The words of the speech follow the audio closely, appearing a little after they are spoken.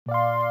Welcome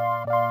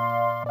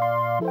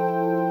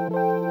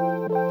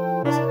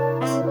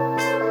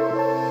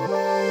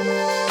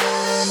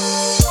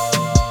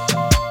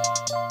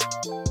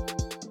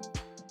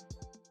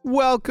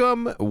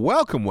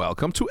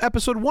to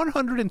episode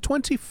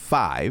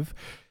 125.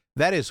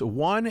 That is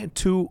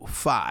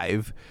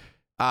 125.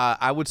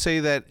 I would say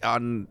that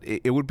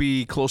it would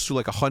be close to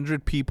like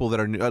 100 people that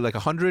are new, like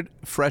 100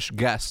 fresh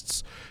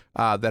guests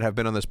that have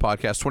been on this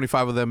podcast.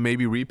 25 of them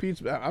maybe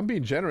repeats. I'm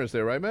being generous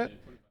there, right, Matt?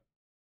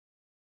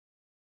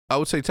 I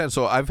would say 10.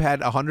 So I've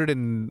had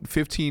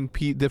 115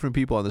 different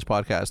people on this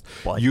podcast.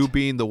 What? You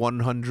being the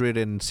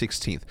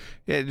 116th.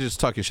 Yeah,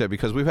 just talking shit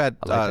because we've had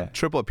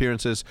triple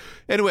appearances.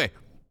 Anyway,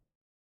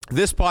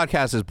 this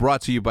podcast is brought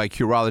to you by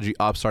Curology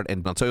Upstart,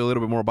 and I'll tell you a little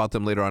bit more about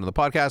them later on in the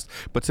podcast.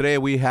 But today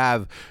we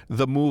have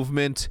the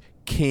Movement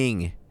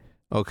King,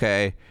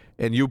 okay?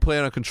 And you play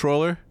on a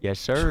controller? Yes,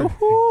 sir.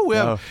 We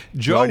have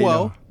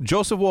JoeWo,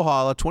 Joseph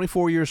Wohala,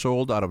 24 years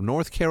old, out of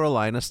North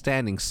Carolina,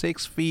 standing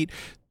 6 feet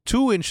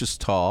 2 inches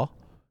tall.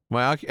 Am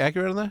I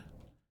accurate on that?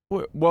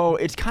 Well,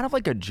 it's kind of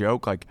like a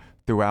joke, like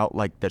throughout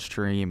like the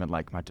stream, and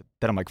like that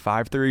I'm like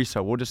 5'3",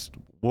 so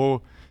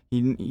we'll.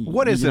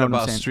 What is it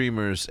about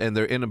streamers and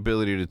their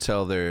inability to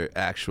tell their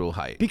actual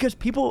height? Because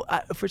people,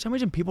 for some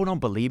reason, people don't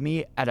believe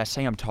me as I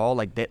say I'm tall.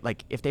 Like that,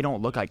 like if they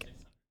don't look like,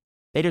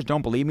 they just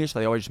don't believe me. So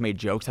they always just made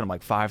jokes that I'm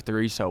like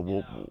 5'3". So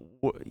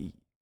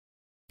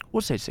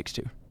we'll say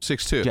 6'2".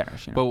 6'2".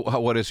 Generous, you know?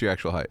 But what is your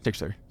actual height?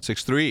 6'3".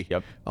 6'3".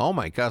 Yep. Oh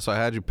my God! So I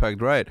had you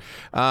pegged right.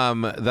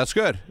 That's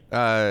good.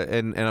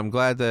 And I'm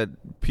glad that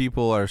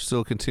people are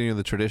still continuing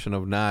the tradition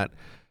of not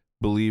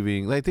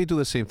believing. Like they do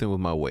the same thing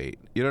with my weight.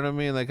 You know what I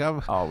mean? Like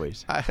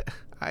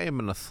I am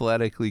an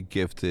athletically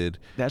gifted.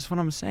 That's what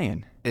I'm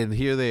saying. And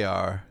here they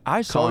are.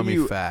 I saw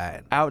you me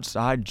fat.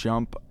 Outside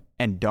jump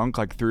and dunk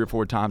like 3 or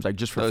 4 times, like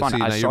just for fun.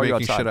 See, I saw you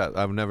outside. Shit up.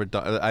 I've never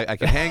done. I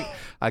can hang.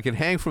 I can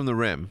hang from the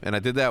rim, and I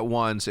did that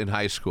once in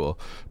high school.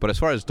 But as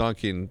far as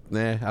dunking,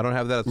 I don't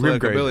have that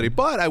athletic ability.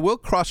 But I will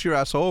cross your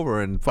ass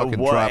over and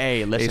fucking drop.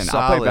 Hey, listen,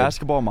 I played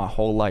basketball my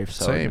whole life.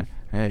 So same.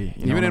 Hey,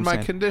 you know even in my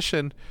saying?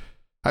 Condition,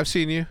 I've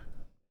seen you.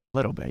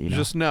 Little bit, you know.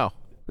 Just know.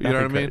 You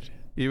know what I mean?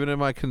 Even in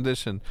my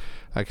condition,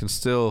 I can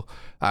still,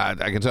 I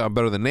can tell I'm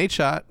better than Nate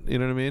shot. You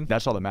know what I mean?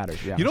 That's all that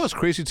matters, yeah. You know what's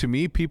crazy to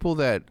me? People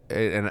that,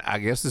 and I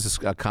guess this is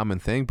a common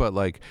thing, but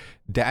like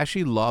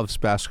Dashy loves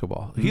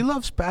basketball. Mm-hmm. He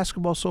loves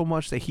basketball so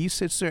much that he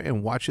sits there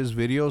and watches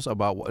videos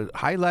about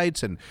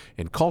highlights and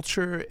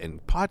culture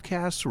and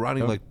podcasts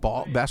surrounding like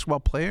basketball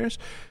players,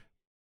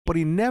 but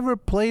he never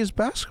plays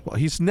basketball.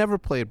 He's never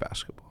played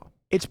basketball.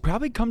 It's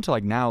probably come to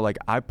like now, like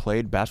I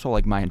played basketball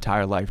like my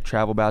entire life,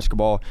 travel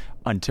basketball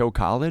until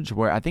college,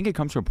 where I think it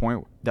comes to a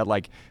point that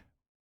like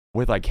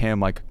with like him,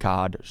 like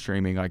COD,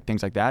 streaming, like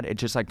things like that, it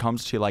just like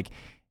comes to like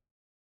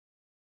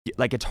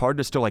it's hard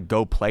to still like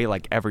go play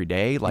like every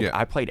day. Like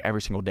I played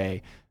every single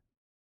day,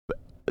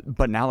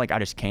 but now like I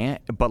just can't.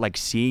 But like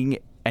seeing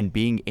and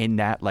being in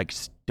that, like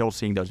still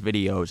seeing those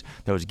videos,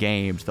 those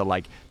games, the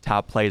like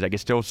top plays, like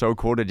it's still so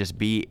cool to just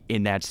be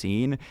in that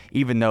scene,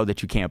 even though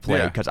that you can't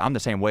play. Because I'm the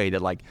same way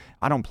that like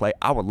I don't play.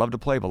 I would love to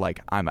play, but like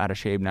I'm out of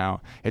shape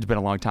now. It's been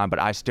a long time, but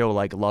I still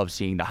like love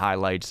seeing the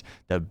highlights,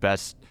 the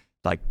best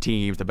like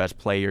teams, the best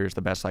players,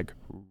 the best like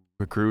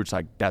recruits,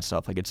 like that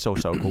stuff. Like it's so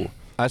cool.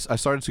 I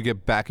started to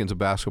get back into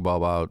basketball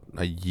about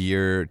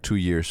 2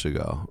 years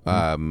ago.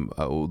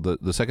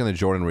 The second that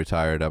Jordan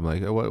retired, I'm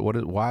like,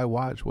 why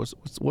watch?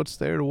 What's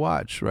there to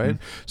watch, right?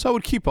 So I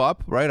would keep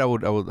up, right?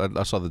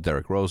 I saw the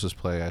Derrick Roses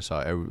play. I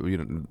saw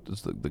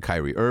the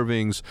Kyrie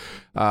Irvings.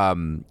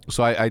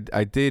 So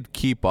I did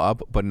keep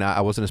up, but now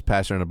I wasn't as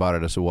passionate about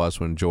it as it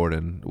was when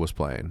Jordan was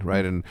playing,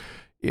 right? And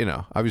you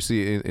know,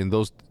 obviously in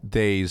those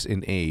days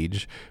in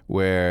age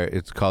where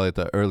call it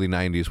the early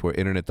 90s where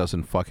internet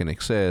doesn't fucking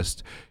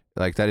exist,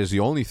 like that is the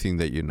only thing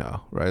that you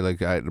know, right? Like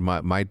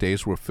my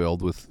days were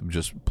filled with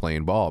just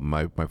playing ball.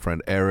 My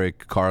friend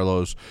Eric,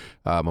 Carlos,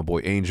 my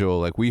boy Angel,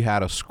 like we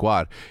had a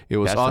squad. It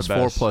was us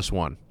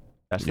 4+1.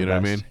 That's you know what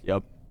I mean?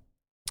 Yep.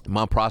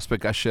 Mount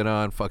Prospect got shit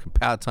on. Fucking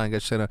Palatine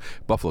got shit on.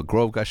 Buffalo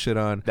Grove got shit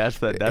on. That's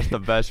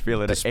the best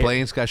feeling. Des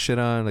Plaines got shit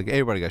on. Like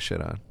everybody got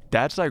shit on.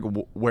 That's like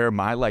where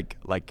my like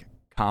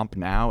comp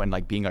now and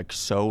like being like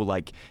so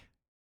like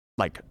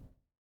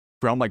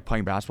from like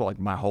playing basketball like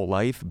my whole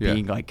life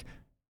being like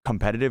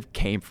competitive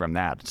came from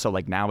that. So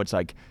like now it's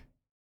like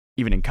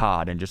even in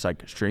COD and just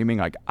like streaming,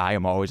 like I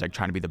am always like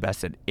trying to be the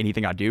best at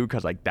anything I do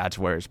because like that's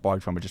where it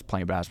sparked from, just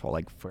playing basketball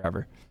like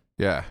forever.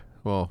 Yeah,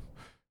 well,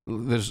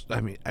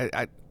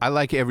 I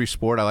like every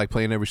sport. I like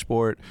playing every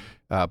sport,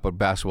 but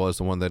basketball is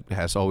the one that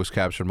has always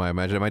captured my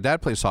imagination. My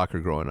dad played soccer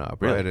growing up,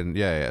 right? Really? And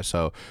yeah.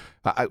 So,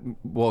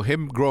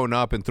 him growing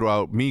up and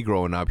throughout me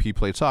growing up, he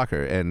played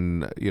soccer,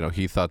 and you know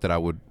he thought that I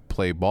would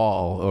play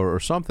ball or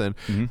something,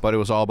 but it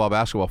was all about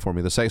basketball for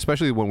me.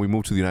 Especially when we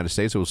moved to the United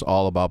States, it was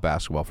all about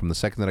basketball from the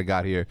second that I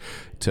got here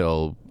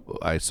till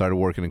I started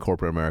working in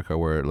corporate America,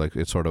 where like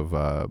it sort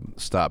of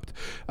stopped.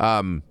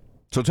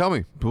 So tell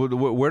me,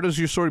 where does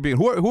your story begin?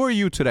 Who are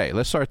you today?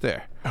 Let's start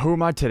there. Who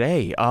am I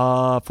today?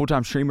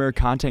 Full-time streamer,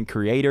 content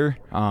creator.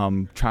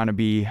 Trying to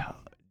be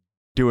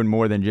doing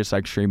more than just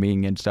like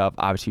streaming and stuff.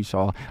 Obviously,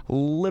 saw a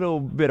little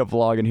bit of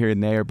vlogging here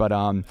and there, but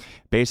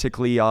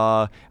basically,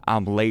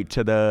 I'm late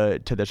to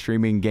the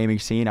streaming gaming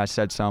scene. I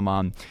said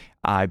some.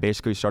 I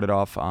basically started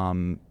off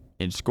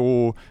in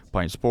school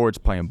playing sports,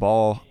 playing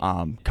ball,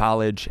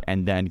 college,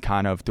 and then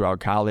kind of throughout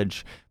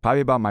college,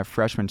 probably about my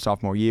freshman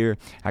sophomore year,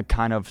 I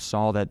kind of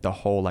saw that the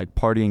whole like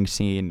partying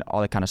scene,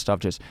 all that kind of stuff,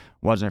 just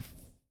wasn't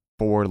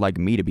for like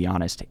me, to be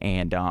honest.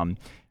 And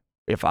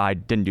if I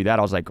didn't do that,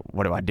 I was like,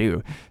 what do I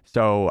do?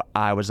 So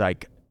I was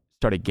like,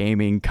 started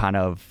gaming kind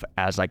of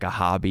as like a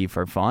hobby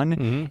for fun.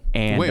 Mm-hmm.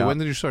 And wait, when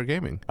did you start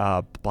gaming?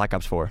 Black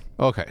Ops 4.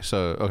 Okay,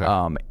 so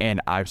okay.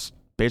 And I've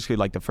basically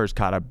like the first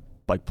COD I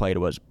like played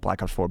was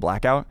Black Ops 4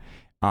 Blackout.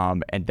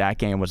 And that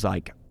game was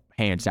like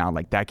hands down,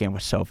 like that game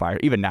was so fire.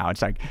 Even now,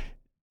 it's like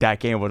that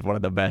game was one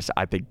of the best,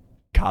 I think,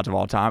 CODs of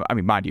all time. I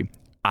mean, mind you,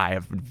 I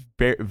have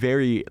very,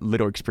 very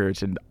little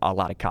experience in a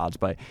lot of CODs,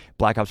 but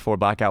Black Ops 4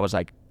 Blackout was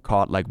like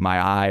caught like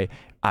my eye.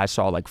 I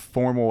saw like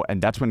formal,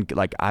 and that's when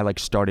like I like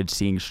started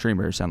seeing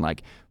streamers and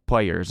like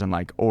players and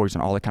like orgs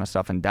and all that kind of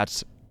stuff, and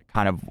that's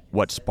kind of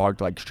what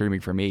sparked like streaming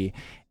for me.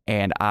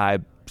 And I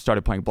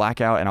started playing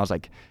Blackout, and I was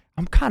like,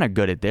 I'm kind of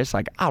good at this.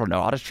 Like, I don't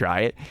know, I'll just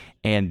try it.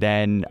 And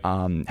then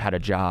had a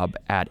job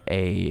at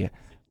a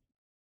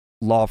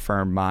law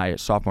firm my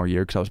sophomore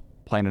year because I was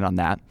planning on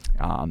that,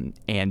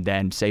 and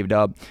then saved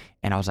up.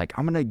 And I was like,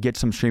 I'm going to get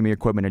some streaming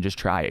equipment and just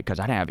try it because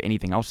I didn't have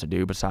anything else to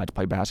do besides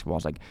play basketball. I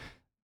was like,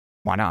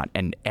 why not?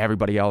 And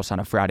everybody else on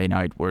a Friday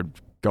night were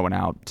going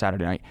out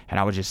Saturday night, and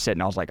I was just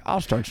sitting. I was like, I'll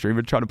start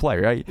streaming, trying to play,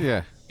 right?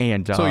 Yeah.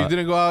 And so you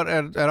didn't go out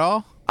at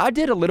all? I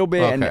did a little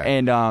bit, okay.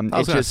 and I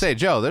was gonna say,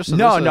 Joe, there's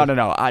no.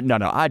 I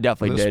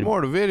definitely there's did.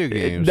 more to video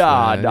games.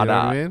 No. You know what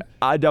I mean?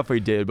 I definitely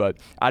did, but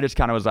I just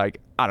kind of was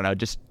like, I don't know,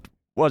 just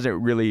wasn't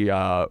really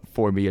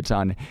for me a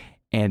ton.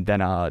 And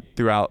then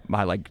throughout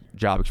my like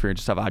job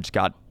experience and stuff, I just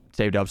got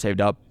saved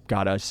up,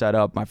 got a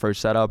setup, my first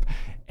setup,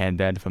 and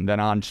then from then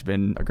on, it's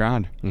been a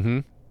grind. Mm-hmm.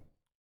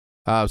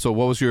 So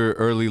what was your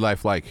early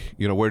life like?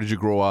 You know, where did you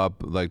grow up?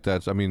 Like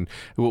that's, I mean,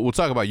 we'll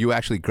talk about you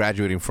actually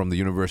graduating from the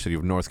University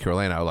of North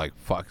Carolina. I was like,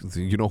 fuck,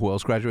 you know who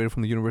else graduated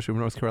from the University of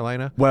North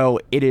Carolina? Well,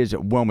 it is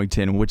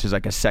Wilmington, which is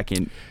like a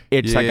second.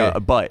 It's like a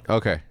but.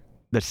 Okay.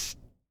 This,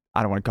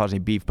 I don't want to cause any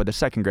beef, but the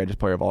second greatest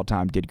player of all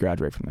time did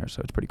graduate from there,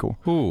 so it's pretty cool.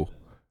 Who?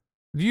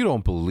 You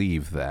don't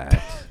believe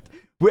that?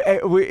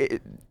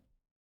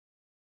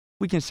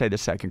 We can say the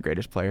second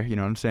greatest player, you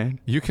know what I'm saying?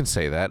 You can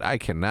say that. I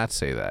cannot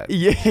say that.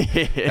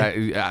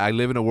 Yeah. I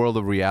live in a world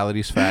of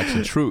realities, facts,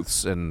 and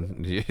truths,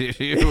 and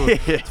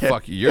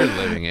fuck you're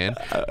living in.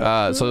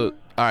 So,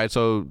 all right,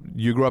 so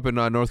you grew up in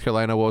North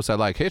Carolina. What was that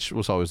like? Hitch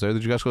was always there.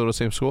 Did you guys go to the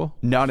same school?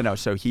 No.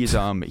 So he's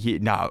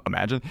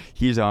imagine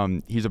he's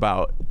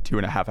about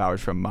 2.5 hours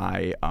from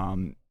my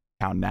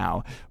town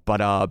now,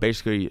 but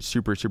basically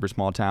super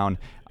small town.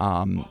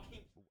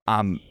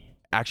 I'm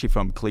actually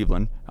from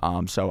Cleveland,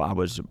 so I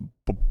was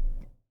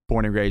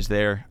born and raised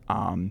there,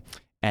 and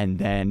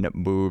then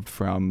moved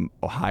from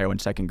Ohio in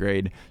second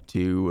grade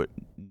to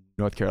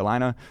North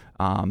Carolina,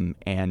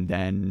 and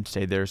then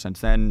stayed there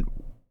since then.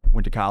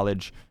 Went to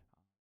college,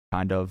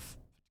 kind of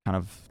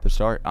the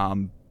start.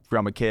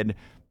 From a kid,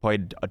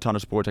 played a ton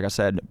of sports. Like I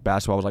said,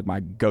 basketball was like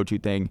my go-to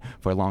thing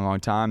for a long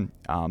time,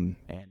 and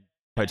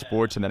played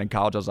sports. And then in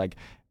college, I was like,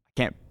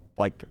 I can't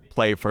like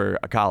play for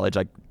a college,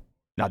 like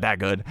not that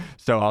good.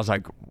 So I was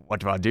like, what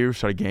do I do?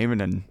 Started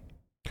gaming, and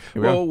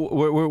well,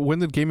 when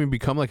did gaming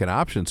become like an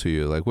option to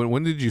you? Like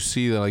when did you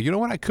see that, like, you know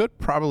what, I could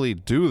probably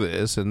do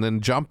this, and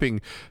then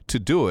jumping to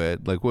do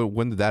it? Like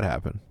when did that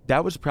happen?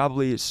 That was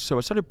probably, so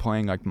I started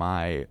playing like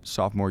my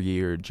sophomore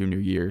year, junior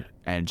year,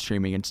 and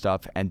streaming and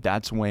stuff, and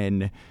that's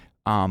when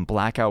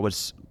Blackout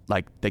was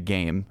like the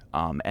game,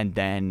 and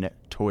then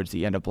towards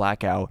the end of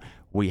Blackout,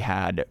 we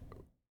had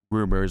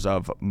rumors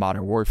of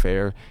Modern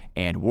Warfare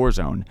and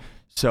Warzone.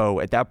 So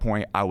at that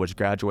point, I was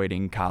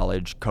graduating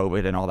college,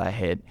 COVID and all that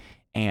hit,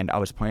 and I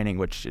was planning,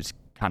 which is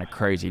kind of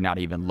crazy, not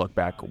to even look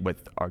back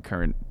with our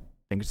current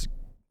things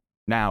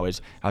now,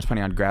 is I was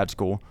planning on grad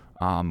school,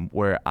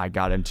 where I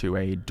got into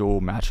a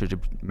dual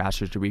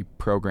master's degree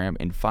program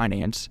in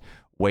finance,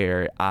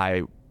 where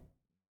I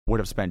would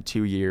have spent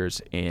 2 years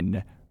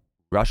in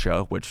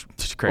Russia, which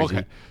is crazy.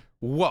 Okay.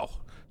 Whoa.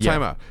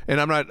 Time out.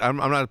 And I'm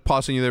not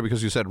pausing you there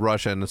because you said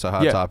Russia and it's a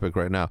hot topic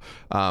right now.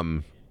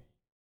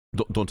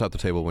 Don't tap the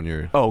table when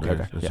you're. Oh,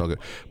 okay. It's all good.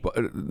 But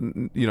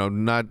you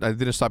know, I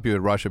didn't stop you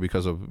at Russia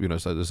because of, you know,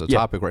 it's a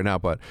topic right now.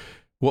 But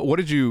what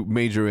did you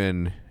major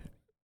in?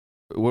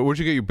 Where did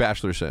you get your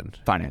bachelor's in?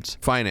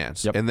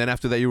 Finance. Yep. And then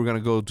after that, you were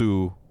gonna go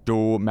do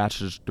dual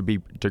master's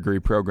degree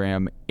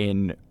program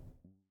in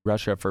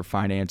Russia for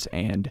finance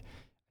and I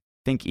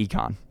think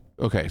econ.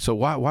 Okay, so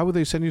why would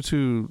they send you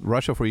to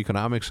Russia for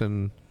economics?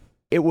 And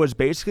it was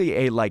basically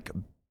a like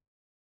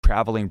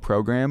traveling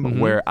program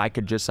where I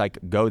could just like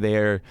go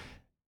there,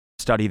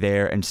 study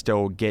there, and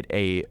still get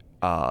a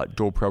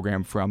dual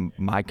program from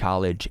my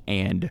college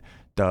and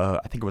I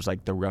think it was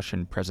like the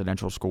Russian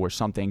presidential school or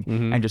something,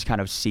 and just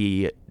kind of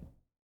see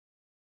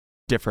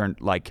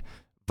different like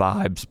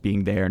vibes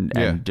being there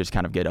and just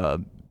kind of get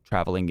a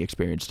traveling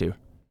experience too.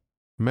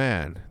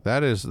 Man,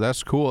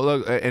 that's cool.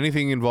 Look,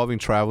 anything involving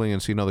traveling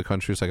and seeing other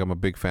countries, like I'm a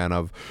big fan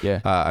of. Yeah.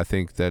 I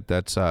think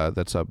that's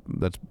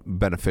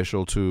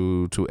beneficial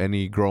to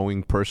any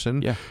growing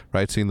person. Yeah.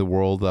 Right, seeing the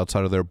world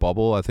outside of their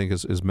bubble, I think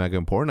is mega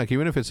important. Like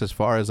even if it's as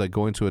far as like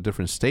going to a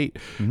different state,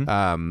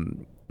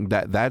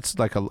 that's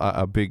like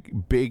a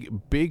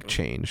big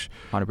change.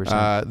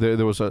 100%.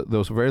 There was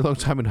a very long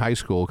time in high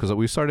school because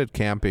we started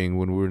camping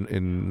when we were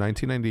in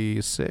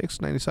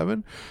 1996,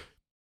 97.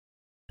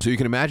 So you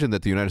can imagine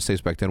that the United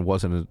States back then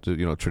wasn't,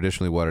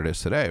 traditionally what it is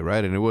today,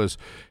 right? And it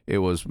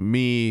was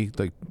me,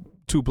 like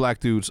 2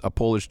 black dudes, a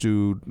Polish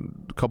dude,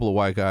 a couple of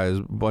white guys,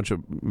 a bunch of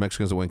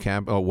Mexicans that went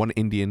camp. One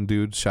Indian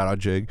dude, shout out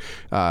Jig.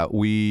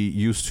 We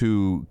used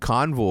to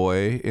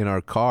convoy in our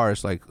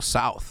cars like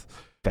south.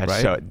 That's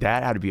right? so.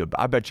 That had to be.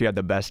 I bet you had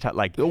the best time.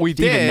 Like we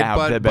even did,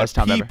 now, the best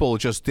but time people ever.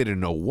 just didn't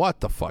know what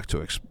the fuck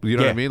to you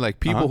know what I mean? Like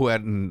people who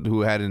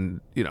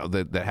hadn't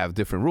that have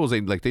different rules. They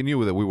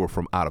knew that we were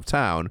from out of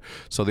town,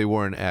 so they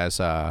weren't as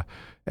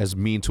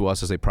mean to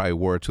us as they probably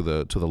were to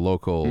the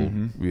local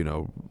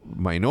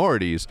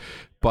minorities.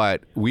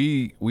 But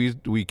we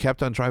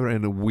kept on driving,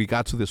 and we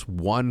got to this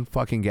one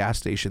fucking gas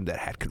station that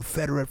had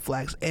Confederate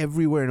flags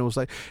everywhere, and it was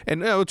like,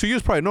 and to you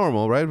it's probably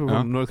normal, right,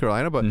 from North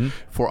Carolina, but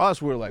for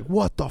us, we were like,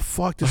 what the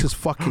fuck? This is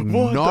fucking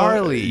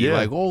gnarly.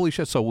 Like, holy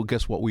shit. So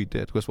guess what we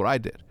did? Guess what I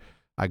did?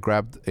 I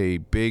grabbed a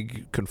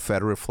big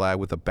Confederate flag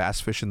with a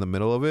bass fish in the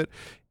middle of it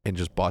and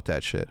just bought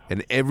that shit.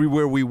 And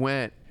everywhere we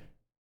went,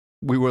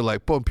 we were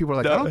like, boom, people are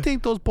like, I don't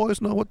think those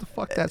boys know what the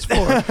fuck that's for.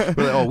 We're like,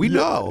 oh, we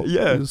know.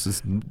 Yeah. This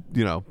is,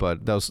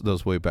 but that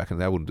was way back,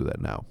 and I wouldn't do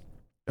that now.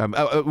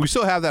 We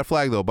still have that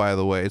flag, though, by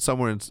the way. It's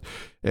somewhere it's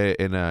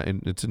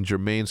in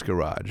Jermaine's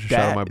garage.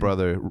 Shout out my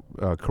brother,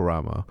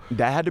 Karama.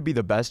 That had to be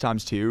the best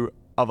times, too,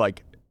 of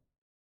like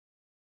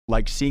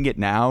seeing it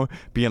now,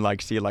 being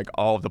like, seeing like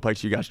all of the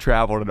places you guys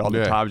traveled and all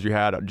the times you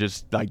had,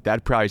 just like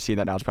that, probably seeing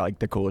that now is probably like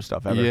the coolest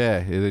stuff ever.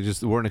 Yeah, they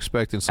just weren't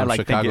expecting some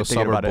Chicago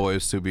suburb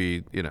boys to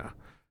be,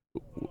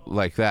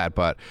 like that.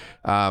 But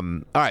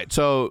all right,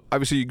 so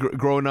obviously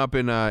growing up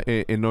in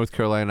North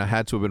Carolina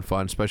had to have been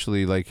fun,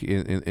 especially like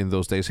in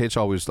those days. Hitch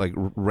always like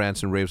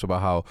rants and raves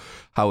about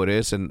how it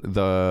is, and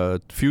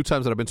the few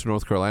times that I've been to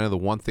North Carolina, the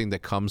one thing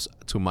that comes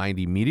to mind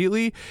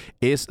immediately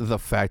is the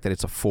fact that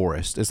it's a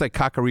forest. It's like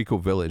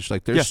Kakariko Village.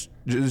 Like there's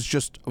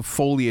just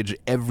foliage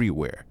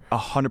everywhere.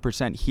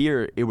 100%.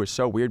 Here it was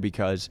so weird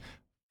because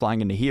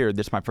flying into here,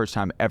 this is my first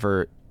time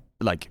ever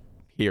like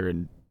here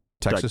in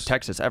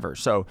Texas ever.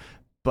 So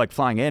like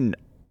flying in,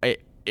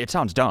 it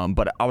sounds dumb,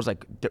 but I was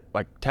like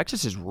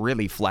Texas is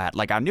really flat.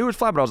 Like I knew it was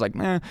flat, but I was like,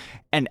 meh.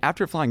 And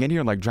after flying in here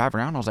and like driving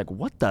around, I was like,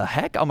 what the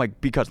heck? I'm like,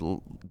 because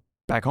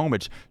back home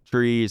it's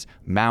trees,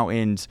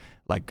 mountains,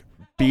 like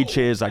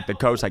beaches, like the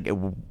coast, like it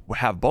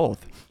have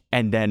both.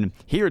 And then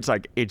here it's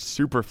like it's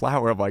super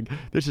flat. Where I'm like,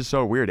 this is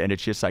so weird, and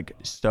it's just like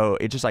it's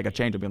just like a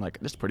change of being like,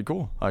 this is pretty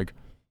cool. Like.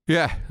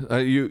 Yeah,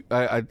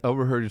 I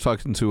overheard you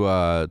talking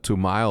to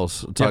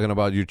Miles talking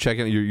about you're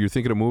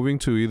thinking of moving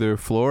to either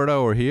Florida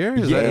or here.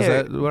 Is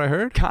that what I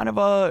heard? Kind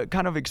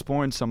of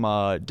exploring some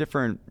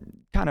different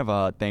kind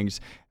of things.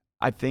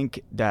 I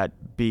think that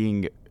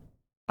being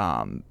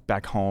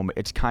back home,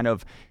 it's kind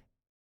of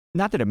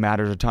not that it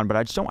matters a ton, but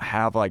I just don't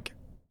have like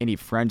any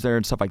friends there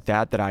and stuff like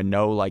that I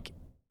know like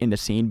in the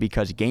scene,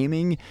 because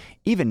gaming,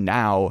 even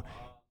now,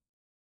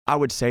 I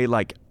would say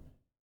like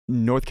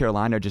North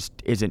Carolina just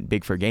isn't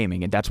big for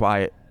gaming, and that's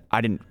why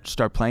I didn't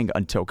start playing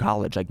until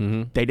college. Like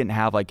they didn't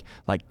have like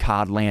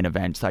COD LAN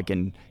events like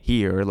in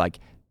here, like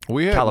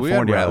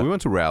California. We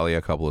went to Rally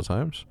a couple of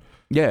times.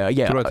 Yeah.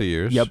 Throughout the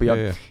years. Yep.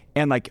 Yeah.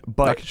 And like,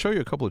 but I can show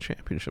you a couple of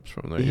championships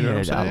from there. You know what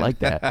I'm saying? I like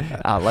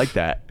that. I like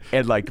that.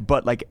 And like,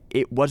 but like,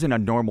 it wasn't a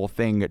normal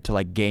thing to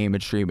like game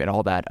and stream and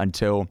all that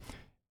until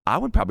I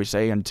would probably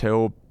say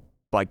until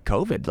like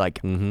COVID.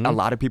 Like a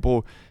lot of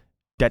people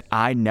that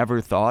I never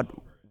thought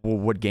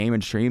would game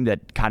and stream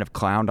that kind of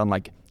clowned on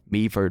like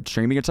me for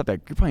streaming and stuff.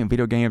 Like, you're playing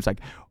video games,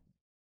 like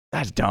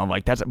that's dumb.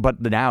 Like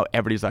but now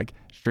everybody's like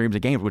streams a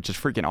game, which is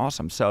freaking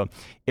awesome. So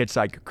it's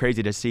like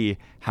crazy to see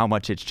how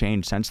much it's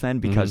changed since then,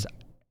 because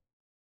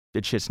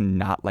it's just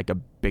not like a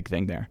big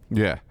thing there.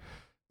 Yeah,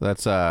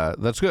 that's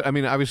good. I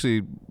mean,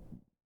 obviously,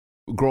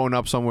 growing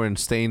up somewhere and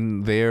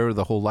staying there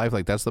the whole life,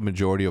 like that's the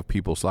majority of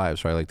people's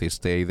lives, right? Like they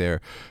stay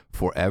there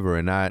forever,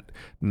 and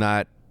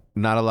not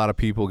a lot of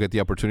people get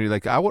the opportunity.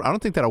 Like I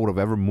don't think that I would have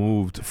ever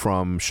moved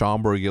from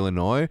Schaumburg,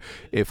 Illinois,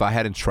 if I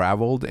hadn't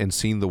traveled and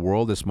seen the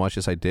world as much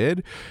as I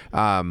did.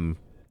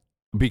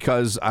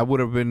 Because I would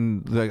have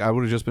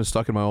just been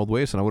stuck in my old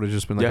ways, and I would have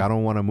just been like, I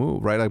don't want to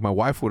move, right? Like my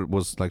wife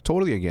was like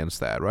totally against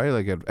that, right?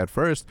 Like at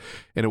first,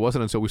 and it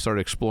wasn't until we started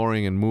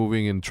exploring and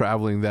moving and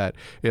traveling that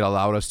it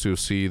allowed us to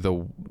see the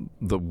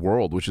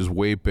world, which is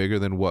way bigger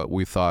than what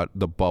we thought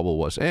the bubble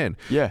was in.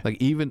 Yeah.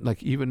 Like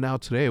even now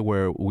today,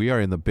 where we are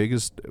in the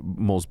biggest,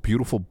 most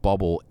beautiful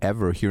bubble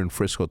ever here in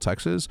Frisco,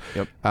 Texas.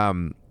 Yep.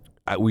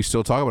 we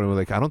still talk about it. We're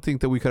like, I don't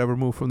think that we could ever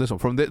move from this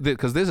one,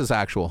 because this is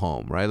actual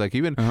home, right? Like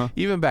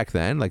even back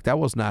then, like that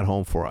was not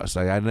home for us.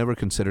 Like I never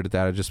considered it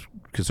that. I just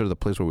considered the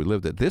place where we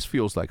lived it. This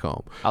feels like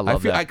home. I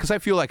love that because I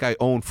feel like I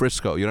own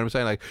Frisco. You know what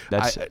I'm saying?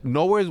 Like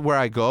nowhere where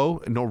I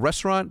go, no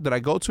restaurant that I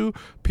go to,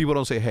 people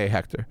don't say, "Hey,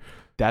 Hector."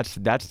 That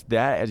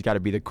has got to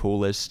be the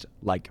coolest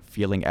like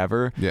feeling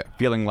ever. Yeah.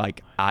 Feeling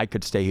like I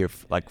could stay here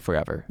like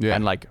forever. Yeah.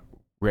 And like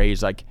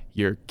raise like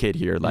your kid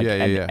here, like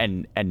yeah.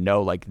 And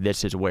know like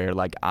this is where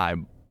like I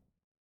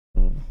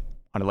want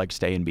to like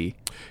stay and be.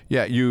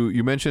 Yeah.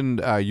 You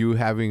mentioned you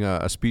having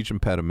a speech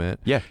impediment.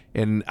 Yeah.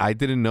 And I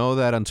didn't know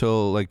that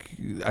until like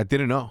I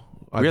didn't know.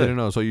 I Really? didn't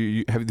know. So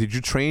did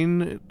you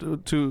train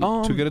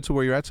to get it to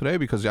where you're at today?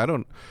 Because I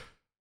don't.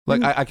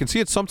 Like I can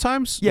see it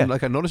sometimes, yeah.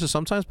 Like I notice it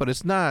sometimes, but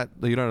it's not.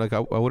 Like I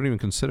wouldn't even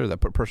consider that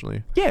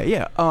personally.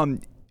 Yeah.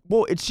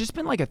 Well, it's just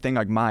been like a thing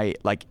like my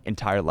like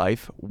entire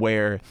life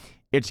where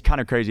it's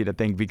kind of crazy to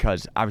think,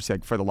 because obviously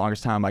like for the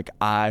longest time, like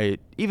I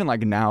even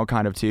like now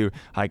kind of too,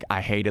 like I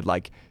hated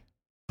like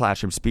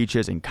classroom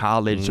speeches in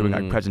college, doing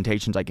like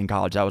presentations. Like in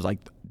college, that was like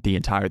the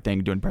entire thing,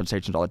 doing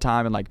presentations all the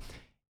time, and like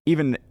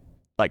even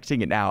like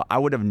seeing it now, I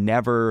would have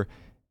never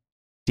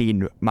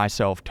seen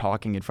myself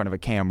talking in front of a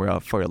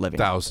camera for a living.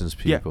 Thousands of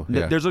people.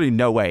 Yeah. There's literally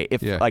no way.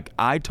 If like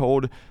I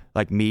told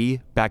like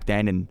me back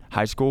then in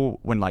high school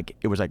when like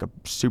it was like a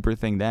super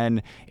thing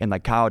then in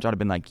like college, I'd have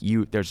been like,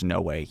 there's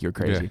no way, you're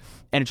crazy. Yeah.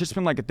 And it's just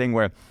been like a thing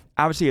where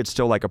obviously it's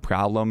still like a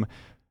problem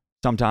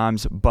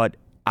sometimes, but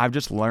I've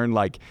just learned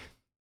like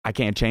I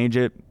can't change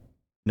it.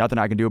 Nothing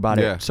I can do about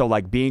it. So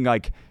like being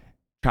like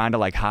trying to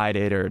like hide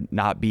it or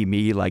not be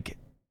me, like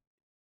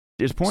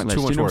is pointless.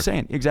 You know what I'm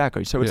saying?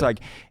 Exactly. So it's like,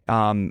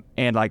 and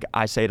like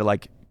I say to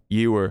like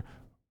you or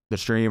the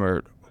stream,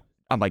 or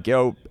I'm like,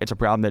 yo, it's a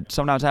problem that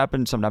sometimes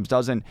happens, sometimes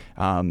doesn't.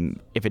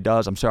 If it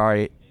does, I'm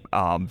sorry.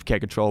 Can't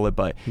control it,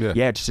 but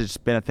it's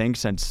just been a thing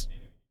since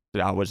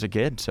I was a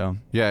kid. So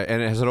yeah.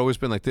 And has it always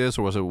been like this,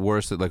 or was it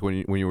worse like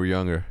when you were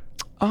younger?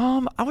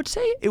 I would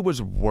say it was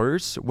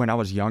worse when I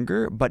was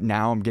younger, but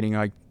now I'm getting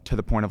like to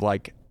the point of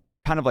like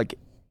kind of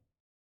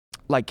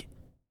like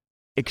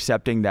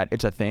accepting that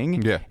it's a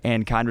thing,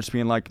 and kind of just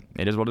being like,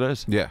 it is what it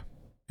is. Yeah.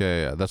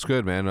 That's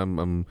good,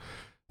 man.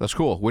 That's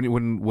cool. When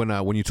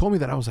you told me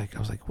that, I was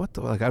like, what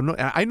the? Like,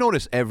 I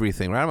noticed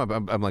everything, right?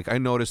 I'm like, I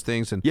noticed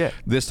things, and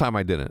this time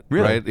I didn't.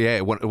 Really? Right?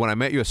 Yeah. When I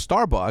met you at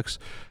Starbucks,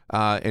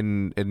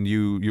 and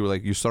you were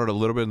like, you started a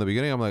little bit in the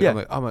beginning. I'm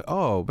like,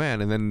 oh man.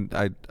 And then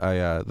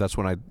I that's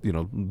when I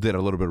did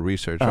a little bit of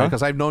research, right?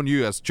 Because I've known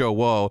you as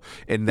JoeWo,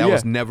 and that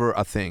was never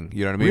a thing.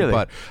 You know what I mean? Really?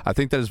 But I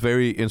think that is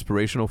very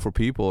inspirational for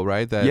people,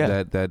 right?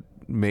 That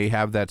may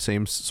have that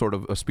same sort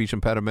of a speech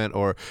impediment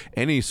or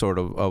any sort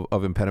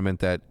of impediment,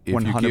 that if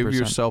 100%. You give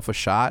yourself a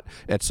shot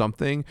at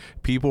something,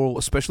 people,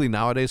 especially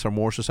nowadays, are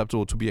more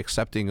susceptible to be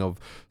accepting of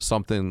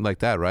something like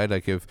that, right?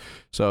 Like I think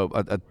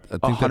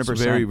 100%.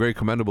 That's very, very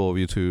commendable of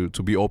you to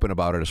be open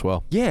about it as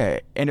well. Yeah,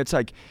 and it's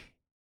like,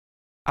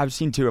 I've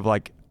seen too of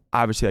like,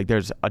 obviously like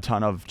there's a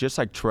ton of just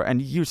like,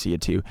 and you see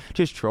it too,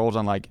 just trolls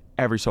on like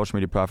every social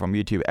media platform,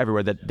 YouTube,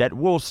 everywhere, that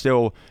will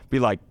still be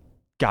like,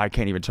 guy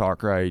can't even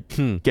talk right,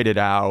 get it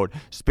out,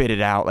 spit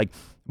it out, like,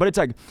 but it's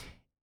like,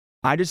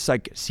 I just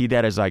like see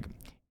that as like,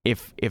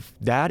 if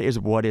that is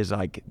what is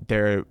like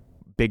their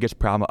biggest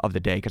problem of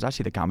the day, because I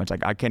see the comments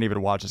like, I can't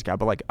even watch this guy,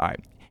 but like, all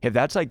right, if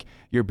that's like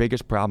your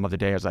biggest problem of the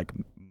day is like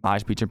my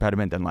speech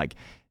impediment, then like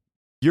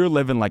you're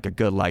living like a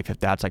good life if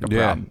that's like a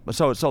problem.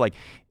 So like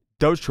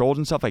those trolls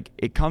and stuff, like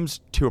it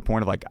comes to a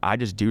point of like, I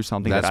just do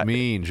something that's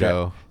mean,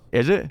 Joe.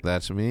 Is it?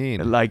 That's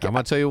mean. Like, I'm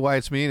gonna tell you why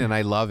it's mean, and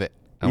I love it.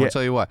 I'm gonna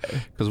tell you why.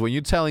 Because when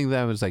you're telling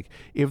them, it's like,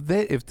 if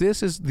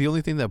this is the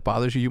only thing that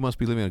bothers you, you must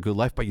be living a good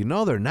life. But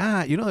they're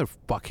not. They're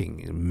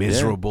fucking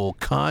miserable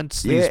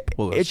cunts.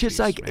 It's just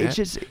like, man. It's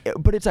just.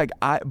 But it's like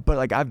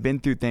I've been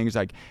through things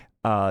like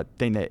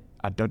thing that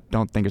I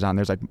don't think is on.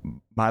 There's like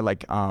my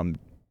like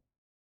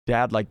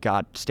dad like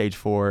got stage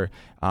 4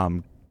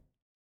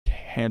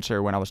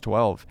 cancer when I was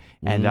 12,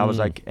 and that was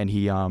like, and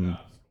he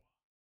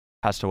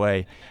passed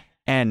away,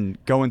 and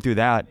going through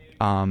that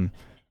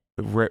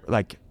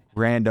like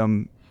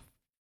random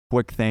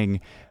quick thing,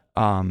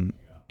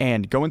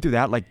 and going through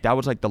that, like that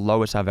was like the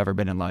lowest I've ever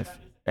been in life,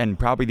 and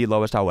probably the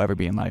lowest I'll ever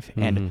be in life.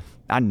 And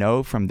I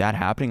know from that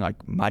happening,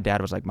 like my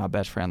dad was like my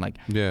best friend, like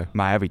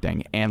my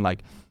everything, and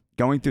like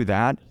going through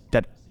that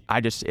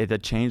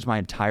it changed my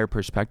entire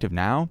perspective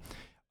now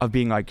of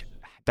being like,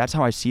 that's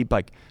how I see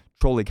like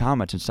trolling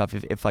comments and stuff.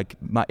 If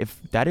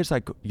that is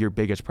like your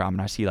biggest problem,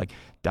 and I see like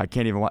I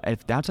can't even watch,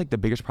 if that's like the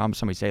biggest problem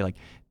somebody say, like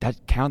that,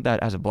 count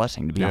that as a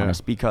blessing, to be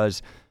honest,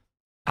 because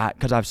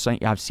I've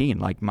seen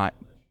like my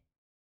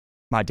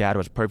dad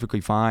was perfectly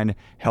fine,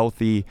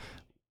 healthy,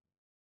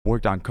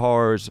 worked on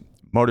cars,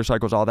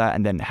 motorcycles, all that,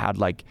 and then had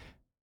like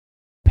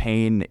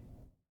pain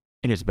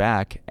in his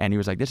back, and he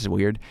was like, this is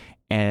weird,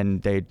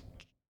 and they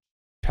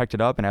checked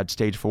it up and had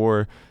stage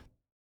 4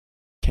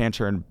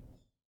 cancer and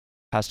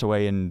passed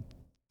away in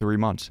 3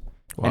 months.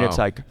 Wow. And it's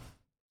like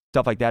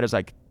stuff like that is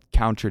like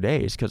count your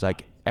days, because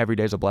like every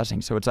day is a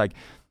blessing. So it's like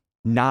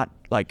not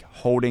like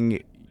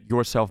holding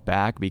yourself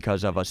back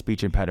because of a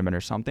speech impediment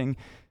or something,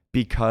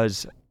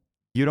 because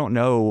you don't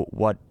know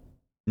what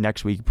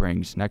next week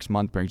brings, next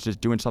month brings.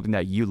 Just doing something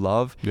that you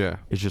love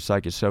is just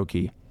like, it's so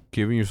key.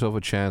 Giving yourself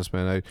a chance,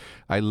 man.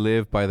 I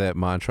live by that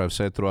mantra. I've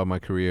said throughout my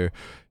career,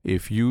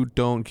 if you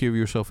don't give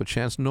yourself a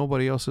chance,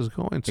 nobody else is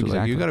going to. Exactly.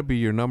 Like, you got to be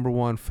your number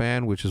one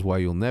fan, which is why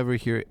you'll never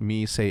hear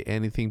me say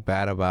anything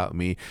bad about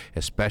me,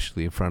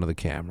 especially in front of the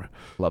camera.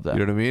 Love that.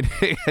 You know what I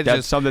mean?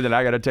 That's something that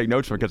I got to take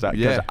notes from, because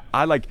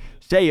I like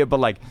say it, but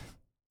like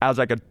as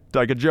like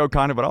a joke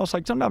kind of, but also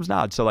like sometimes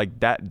not. So like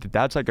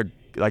that's like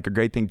a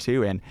great thing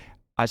too. And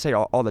I say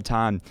all the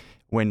time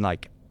when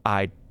like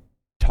I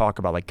talk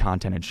about like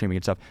content and streaming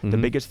and stuff, the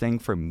biggest thing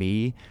for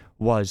me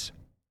was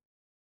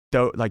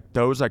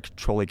those like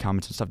trolley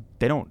comments and stuff,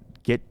 they don't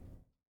get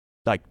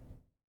like,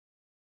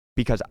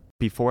 because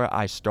before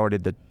I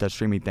started the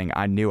streaming thing,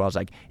 I knew I was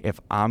like, if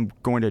I'm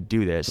going to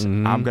do this,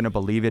 I'm going to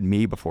believe in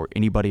me before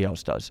anybody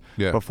else does,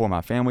 before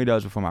my family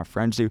does, before my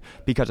friends do,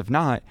 because if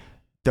not,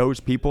 those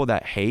people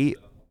that hate,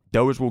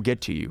 those will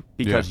get to you,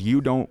 because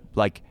you don't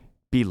like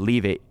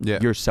believe it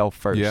yourself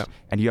first,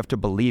 and you have to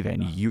believe it,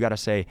 and you got to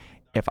say,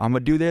 if I'm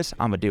going to do this,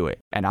 I'm going to do it.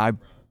 And I'm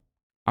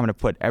going to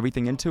put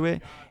everything into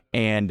it.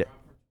 And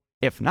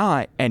if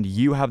not, and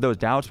you have those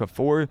doubts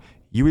before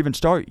you even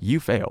start, you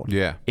failed.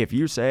 Yeah. If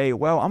you say,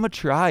 well, I'm going to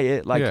try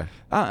it, like,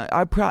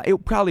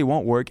 it probably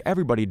won't work.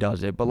 Everybody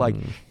does it. But, like,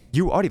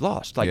 you already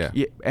lost. Like,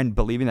 and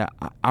believing that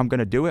I'm going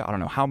to do it. I don't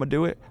know how I'm going to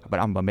do it, but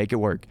I'm going to make it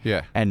work.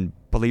 Yeah. And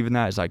believing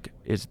that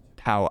is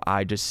how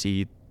I just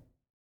see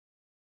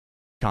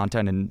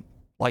content in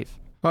life.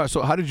 All right,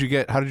 so how did you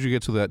get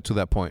to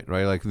that point,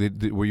 right? Like,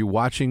 were you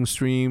watching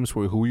streams?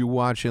 Who were you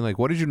watching? Like,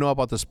 what did you know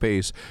about the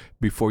space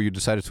before you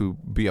decided to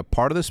be a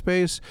part of the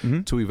space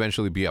to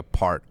eventually be a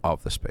part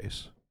of the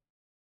space?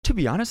 To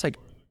be honest, like,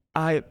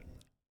 it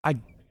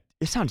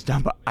sounds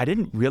dumb, but I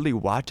didn't really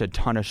watch a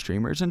ton of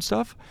streamers and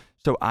stuff.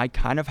 So I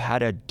kind of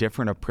had a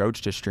different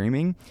approach to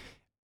streaming,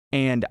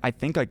 and I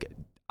think like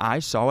I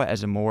saw it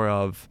as a more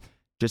of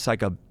just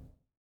like a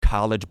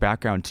college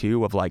background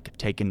too, of like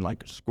taking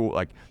like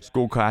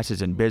school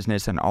classes and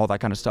business and all that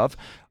kind of stuff,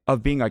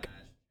 of being like,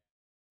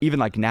 even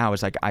like now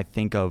is like, I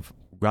think of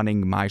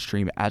running my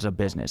stream as a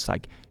business.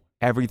 Like,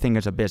 everything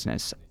is a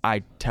business.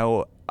 I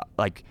tell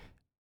like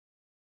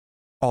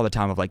all the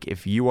time of like,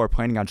 if you are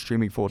planning on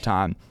streaming full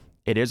time,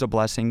 it is a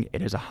blessing,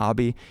 it is a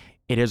hobby,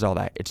 it is all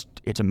that,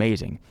 it's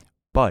amazing,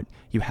 but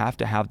you have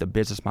to have the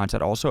business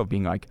mindset also of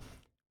being like,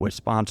 with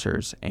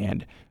sponsors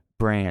and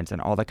brands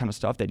and all that kind of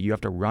stuff, that you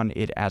have to run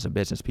it as a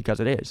business, because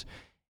it is.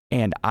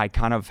 And I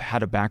kind of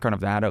had a background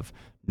of that, of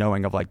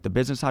knowing of like the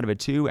business side of it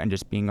too, and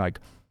just being like,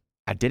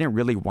 I didn't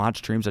really watch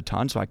streams a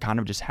ton, so I kind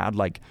of just had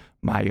like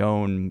my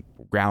own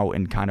route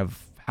and kind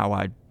of how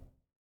I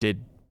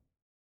did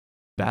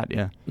that.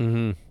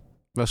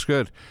 That's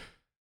good.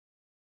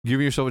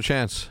 Giving yourself a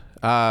chance.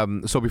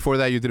 So before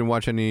that, you didn't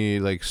watch any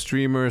like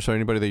streamers or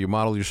anybody that you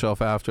modeled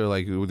yourself after?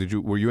 Like,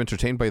 were you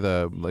entertained by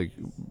the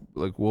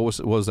like what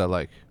was that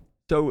like?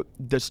 So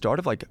the start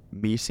of like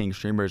me seeing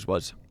streamers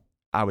was,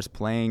 I was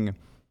playing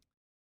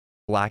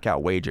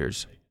Blackout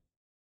Wagers,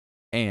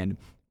 and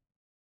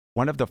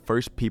one of the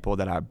first people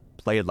that I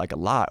played like a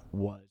lot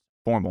was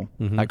Formal,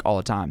 like all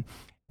the time.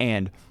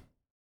 And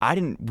I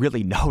didn't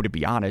really know, to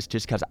be honest,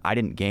 just because I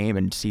didn't game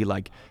and see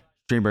like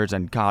streamers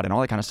and COD and all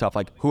that kind of stuff,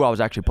 like who I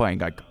was actually playing,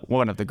 like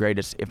one of the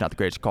greatest, if not the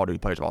greatest Call of Duty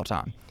players of all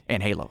time,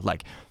 and Halo,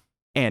 like,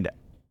 and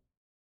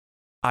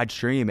I'd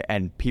stream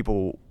and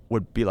people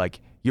would be like,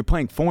 you're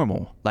playing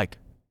Formal,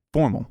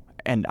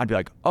 and I'd be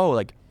like, oh,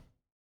 like,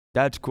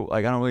 that's cool,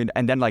 like, I don't really,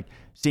 and then like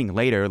seeing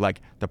later,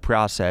 like the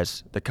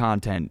process, the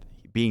content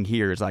being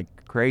here is like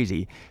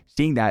crazy,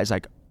 seeing that is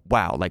like,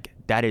 wow, like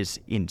that is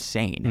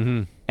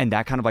insane. And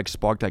that kind of like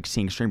sparked like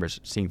seeing streamers,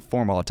 seeing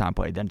Form all the time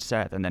play, then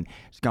Seth, and then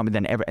Scum,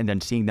 and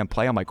then seeing them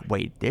play. I'm like,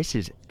 wait, this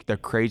is the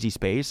crazy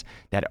space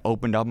that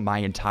opened up my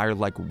entire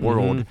like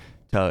world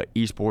to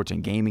esports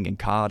and gaming and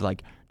COD,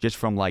 like just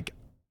from like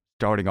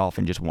starting off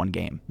in just one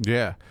game.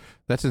 Yeah,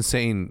 that's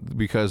insane,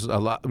 because a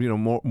lot,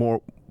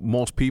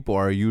 most people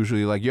are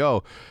usually like,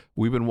 yo,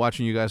 we've been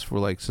watching you guys for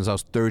like since I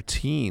was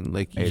 13.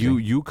 Like, amazing.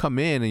 You come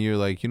in and you're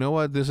like, you know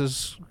what, this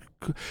is.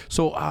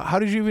 So how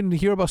did you even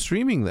hear about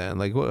streaming then?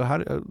 Like,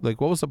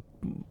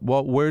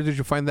 where did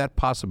you find that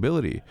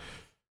possibility,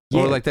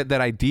 or like that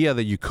idea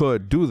that you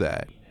could do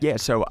that? Yeah,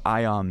 so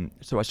I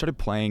started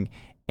playing,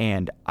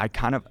 and I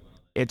kind of,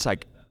 it's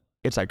like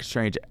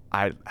strange.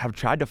 I have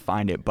tried to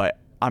find it, but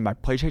on my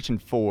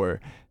PlayStation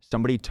 4,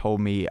 somebody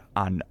told me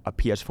on a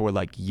PS4,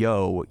 like,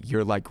 yo,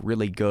 you're like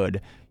really good,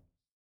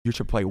 you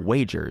should play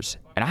Wagers.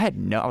 And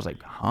I was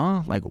like,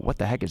 huh? Like, what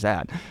the heck is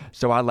that?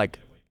 So I like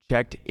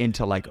checked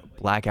into like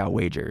Blackout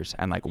Wagers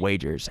and like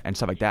Wagers and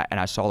stuff like that, and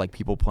I saw like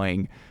people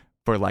playing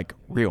for like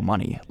real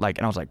money, like,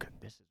 and I was like,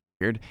 this is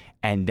weird.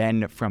 And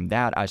then from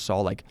that, I saw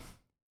like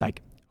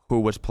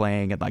who was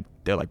playing and like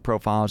their like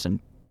profiles,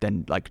 and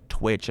then like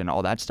Twitch and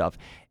all that stuff.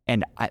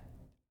 And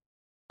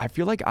I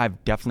feel like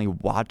I've definitely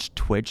watched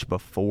Twitch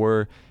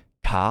before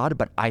COD,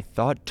 but I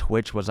thought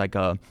Twitch was like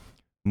a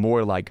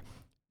more like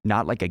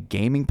not like a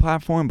gaming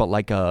platform, but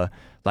like a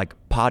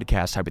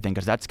podcast type of thing,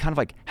 because that's kind of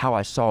like how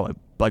I saw it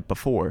like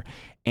before,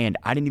 and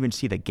I didn't even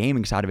see the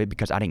gaming side of it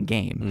because I didn't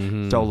game.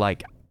 Mm-hmm. So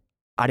like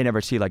I didn't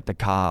ever see like the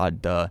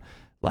COD, the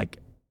like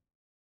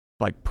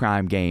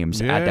prime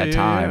games at that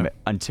time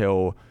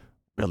until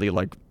really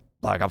like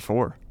Black Ops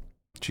 4.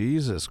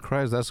 Jesus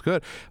Christ, that's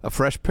good. A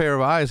fresh pair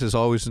of eyes is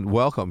always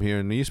welcome here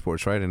in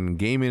esports, right? And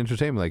gaming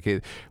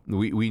entertainment,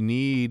 we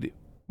need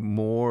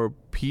more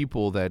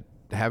people that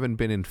haven't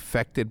been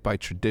infected by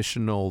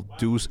traditional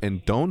do's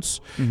and don'ts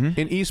in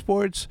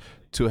esports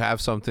to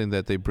have something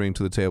that they bring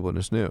to the table and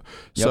is new. Yep.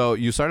 So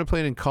you started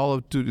playing in Call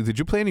of Duty. Did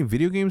you play any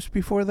video games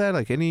before that?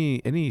 Like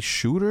any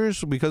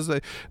shooters? Because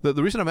the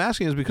reason I'm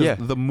asking is because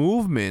the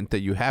movement that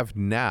you have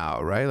now,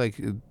 right? Like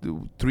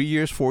 3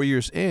 years, 4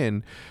 years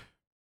in,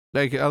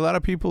 like a lot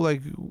of people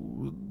like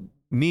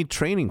need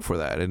training for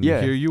that. And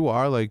here you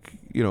are, like,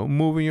 you know,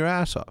 moving your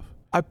ass off.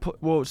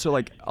 So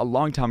like a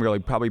long time ago,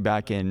 like probably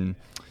back in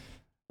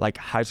like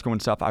high school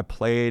and stuff, I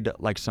played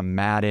like some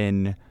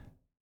Madden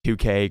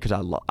 2K because I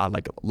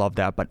like love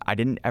that, but I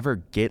didn't ever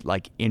get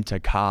like into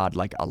COD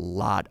like a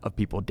lot of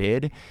people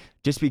did,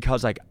 just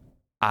because like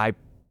I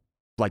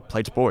like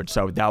played sports,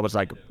 so that was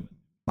like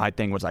my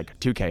thing was like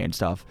 2K and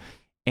stuff.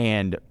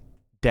 And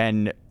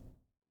then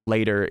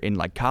later in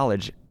like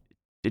college,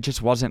 it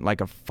just wasn't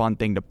like a fun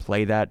thing to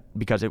play that,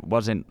 because it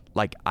wasn't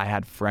like I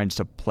had friends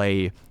to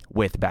play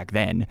with back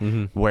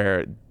then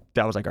where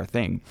that was like our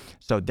thing.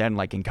 So then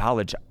like in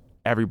college,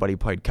 everybody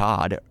played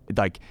COD,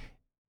 like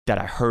that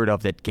I heard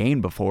of that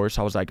game before.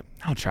 So I was like,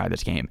 I'll try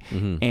this game.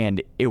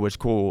 And it was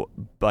cool.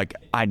 Like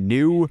I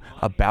knew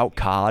about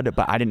COD,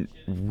 but I didn't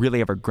really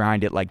ever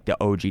grind it like the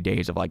OG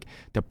days of like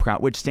the prime,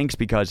 which stinks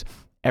because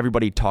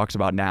everybody talks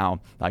about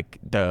now like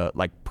the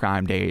like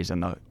prime days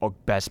and the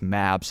best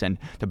maps and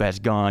the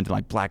best guns and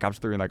like Black Ops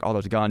 3 and like all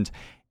those guns.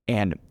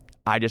 And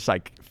I just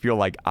like feel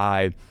like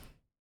I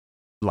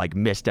like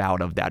missed out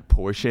of that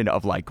portion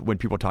of like when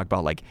people talk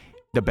about like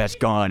the best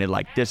gun and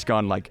like this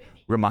gun like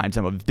reminds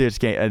them of this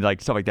game and like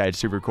stuff like that. It's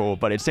super cool,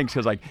 but it stinks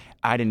because like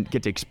I didn't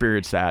get to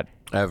experience that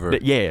ever.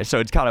 So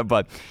it's kind of,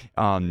 but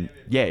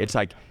it's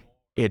like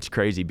it's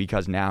crazy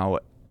because now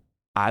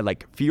I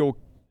like feel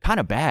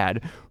kind of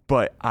bad,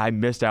 but I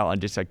missed out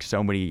on just like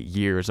so many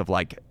years of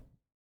like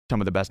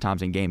some of the best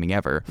times in gaming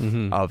ever,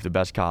 of the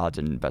best CODs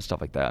and best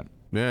stuff like that.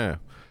 Yeah.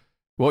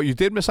 Well, you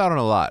did miss out on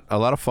a lot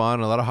of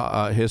fun, a lot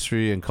of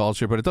history and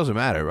culture, but it doesn't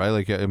matter, right?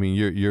 Like, I mean,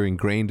 you're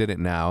ingrained in it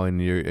now,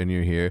 and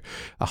you're here.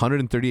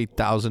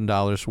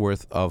 $138,000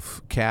 worth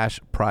of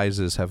cash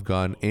prizes have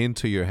gone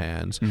into your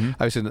hands.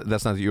 Obviously,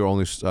 that's not your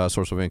only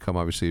source of income.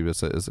 Obviously,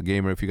 as a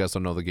gamer, if you guys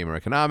don't know the gamer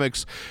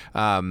economics,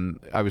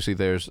 obviously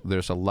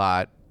there's a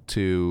lot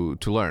to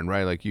learn,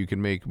 right? Like you can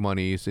make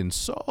money in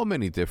so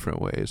many different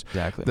ways.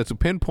 Exactly. That to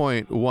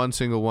pinpoint one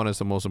single one is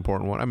the most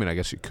important one. I mean, I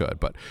guess you could,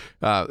 but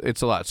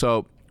it's a lot.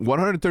 So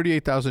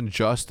 138,000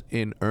 just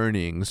in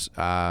earnings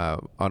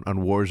on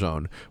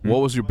Warzone. What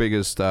was your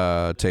biggest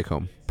take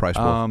home prize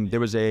pool? There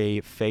was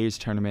a phase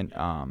tournament.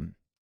 I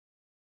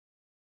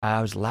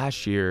was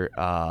last year,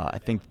 I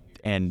think,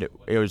 and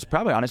it was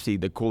probably honestly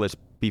the coolest.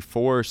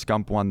 Before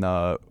Scump won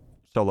the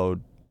solo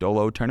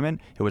Dolo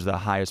tournament, it was the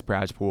highest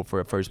prize pool for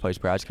a first place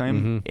prize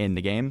claim in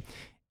the game,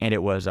 and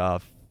it was I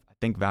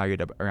think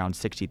valued at around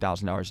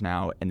 $60,000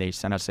 now. And they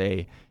sent us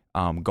a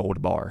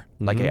gold bar,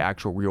 like an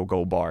actual real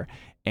gold bar.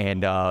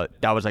 And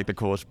that was like the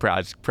coolest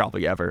prize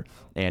probably ever.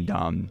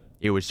 And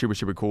it was super,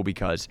 super cool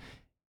because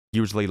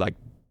usually like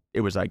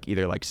it was like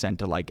either like sent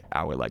to like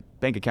our like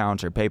bank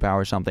accounts or PayPal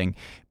or something,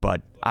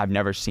 but I've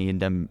never seen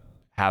them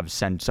have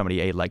sent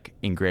somebody a like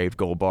engraved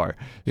gold bar.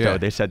 So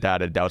they said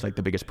that was like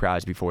the biggest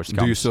prize before Scump.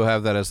 Do you still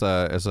have that as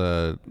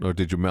a or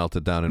did you melt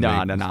it down and make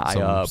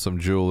some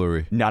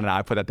jewelry? No,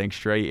 I put that thing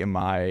straight in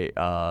my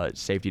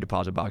safety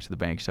deposit box at the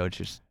bank, so it's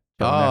just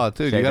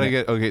dude, you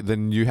gotta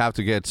then you have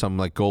to get some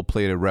like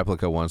gold-plated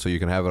replica one so you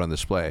can have it on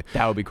display.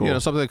 That would be cool. You know,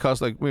 something that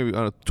costs like maybe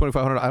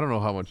 $2,500. I don't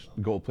know how much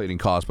gold plating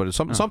costs, but it's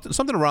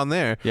something around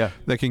there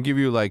that can give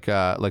you like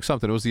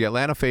something. It was the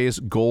Atlanta Phase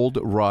Gold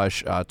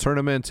Rush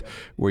tournament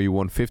where you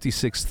won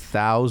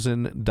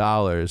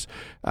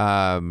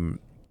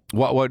 $56,000.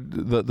 What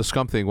the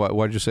Scump thing?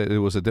 Why did you say it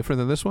was different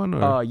than this one?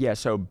 Or?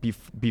 So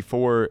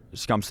before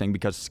Scump's thing,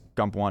 because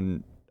Scump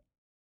won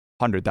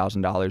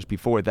 $100,000.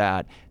 Before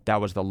that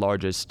was the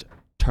largest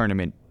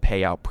tournament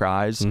payout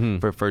prize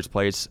for first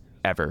place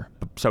ever.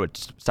 So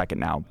it's second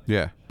now.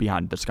 Yeah.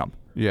 Behind the Scump.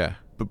 Yeah.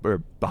 Or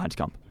behind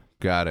Scump.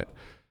 Got it.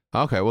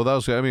 Okay. Well, that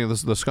was good. I mean, the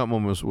Scump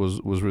one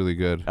was really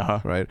good.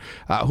 Right.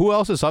 Who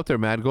else is up there,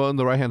 man? Go on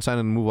the right hand side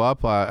and move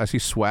up. I see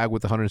Swag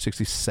with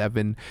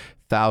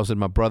 167,000.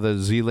 My brother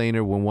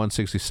Z-Laner won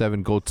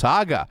 167.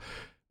 Gotaga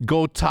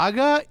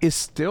is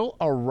still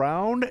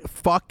around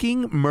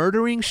fucking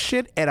murdering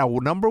shit at a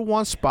number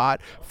one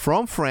spot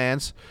from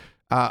France.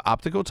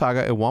 Up to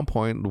Gotaga at one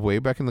point, way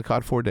back in the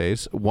COD 4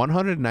 days,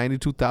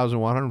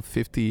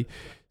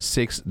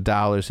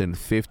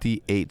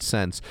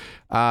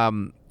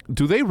 $192,156.58.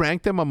 Do they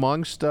rank them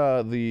amongst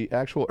the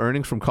actual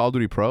earnings from Call of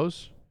Duty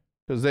Pros?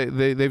 Because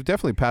they've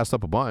definitely passed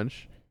up a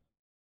bunch.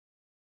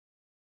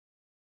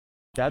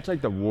 That's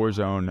like the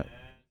Warzone.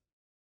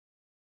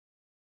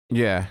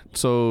 Yeah.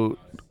 So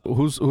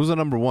who's the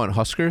number one?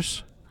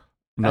 Huskers?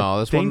 No,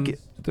 that's think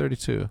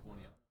 132.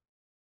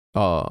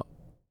 Oh,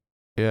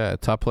 yeah.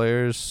 Top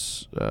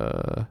players.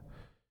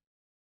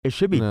 it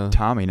should be No.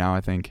 Tommy now.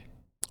 I think.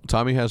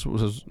 Tommy has.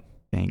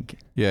 Think.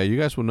 Yeah, you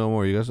guys will know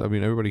more. You guys. I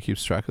mean, everybody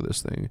keeps track of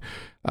this thing.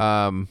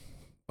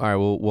 All right.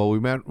 Well,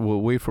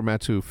 we'll wait for Matt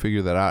to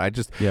figure that out.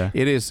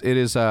 It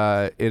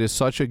is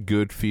such a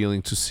good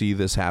feeling to see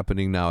this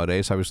happening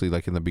nowadays. Obviously,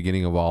 like in the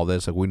beginning of all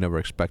this, like we never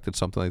expected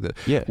something like that.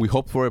 Yeah. We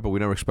hoped for it, but we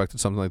never expected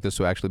something like this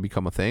to actually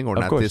become a thing, or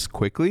Of not course. this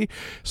quickly.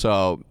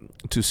 So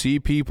to see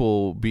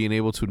people being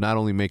able to not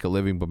only make a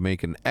living but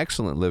make an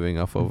excellent living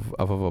off of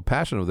a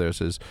passion of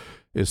theirs is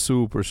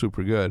super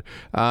super good.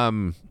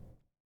 All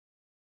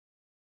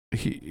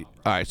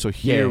right, so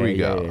here we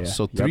go. Yeah.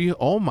 So three.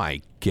 Oh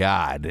my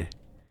god.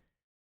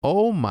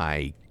 Oh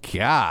my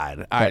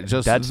god! All right,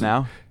 that's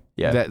now.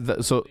 Yeah.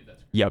 So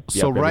Yep.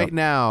 right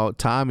now,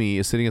 Tommy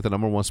is sitting at the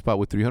number one spot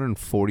with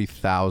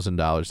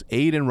 $340,000.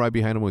 Aiden right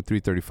behind him with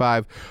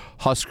 $335.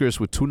 Huskers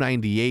with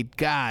 $298.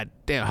 God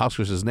damn,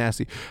 Huskers is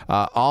nasty.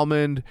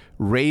 Almond,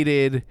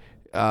 Rated,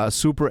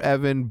 Super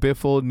Evan,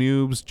 Biffle,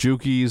 Noobs,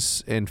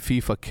 Jukies, and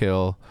FIFA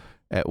Kill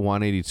at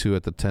 182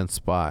 at the 10th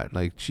spot.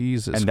 Like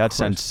Jesus. And that's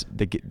Christ. since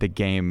the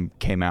game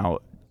came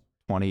out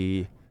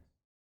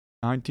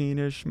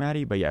 2019-ish,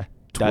 Maddie. But yeah.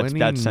 That's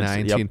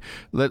 2019.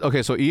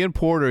 Okay, so Ian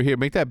Porter here.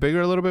 Make that bigger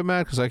a little bit,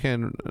 Matt, because I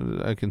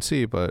can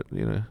see, but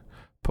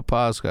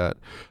Papa's got.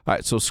 All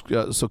right, so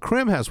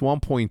Krim has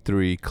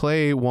 1.3,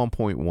 Clay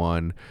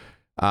 1.1.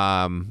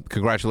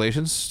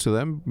 Congratulations to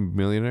them,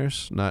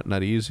 millionaires.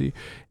 Not easy.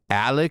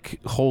 Alec,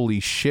 holy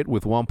shit,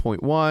 with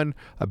 1.1.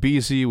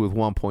 Abizi with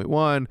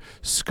 1.1.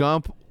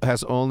 Scump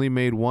has only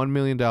made $1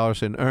 million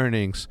in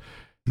earnings.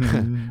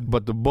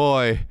 But the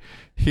boy,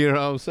 you know what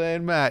I'm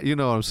saying, Matt? You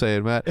know what I'm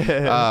saying, Matt?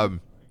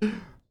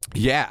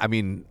 Yeah, I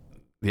mean,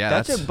 yeah,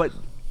 that's but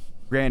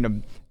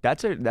random.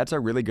 That's a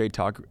really great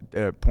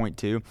point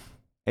too.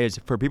 Is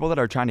for people that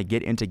are trying to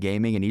get into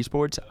gaming and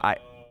esports. I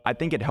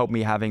think it helped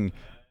me having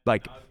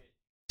like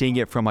seeing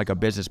it from like a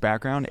business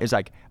background. Is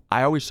like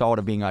I always saw it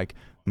as being like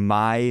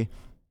my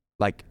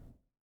like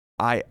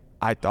I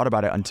thought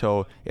about it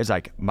until it's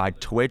like my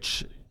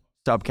Twitch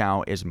sub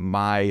count is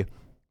my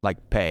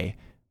like pay,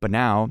 but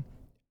now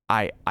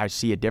I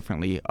see it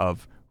differently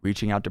of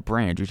reaching out to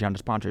brands, reaching out to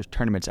sponsors,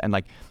 tournaments, and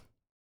like.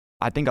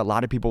 I think a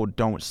lot of people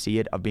don't see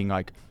it of being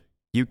like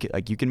you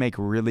can make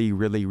really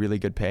really really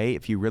good pay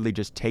if you really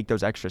just take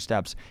those extra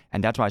steps.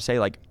 And that's why I say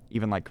like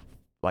even like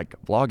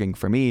vlogging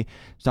for me,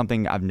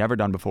 something I've never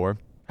done before.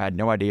 I had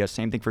no idea.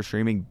 Same thing for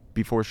streaming.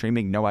 Before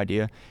streaming, no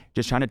idea.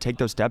 Just trying to take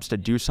those steps to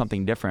do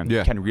something different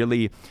can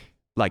really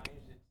like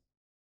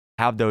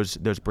have those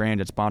brands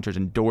and sponsors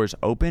and doors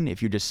open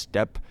if you just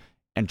step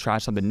and try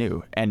something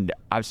new. And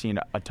I've seen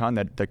a ton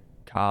that the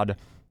COD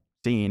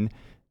scene,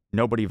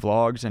 nobody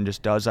vlogs and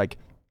just does like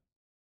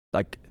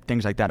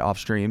things like that off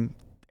stream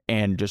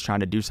and just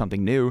trying to do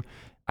something new,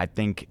 I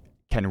think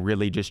can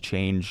really just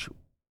change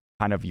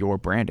kind of your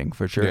branding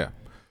for sure. Yeah.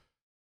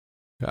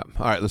 All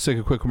right, let's take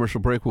a quick commercial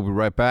break. We'll be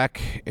right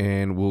back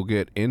and we'll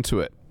get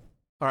into it.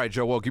 All right,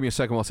 Joe, well, give me a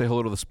second. I'll say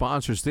hello to the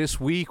sponsors. This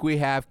week we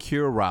have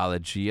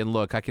Curology. And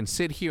look, I can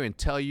sit here and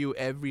tell you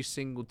every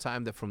single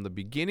time that from the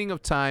beginning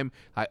of time,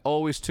 I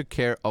always took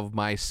care of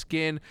my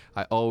skin.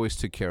 I always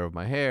took care of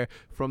my hair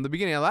from the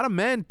beginning. A lot of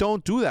men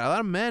don't do that. A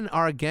lot of men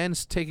are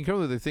against taking care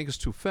of it. They think it's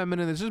too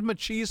feminine. This is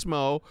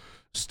machismo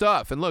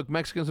stuff. And look,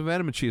 Mexicans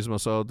invented machismo,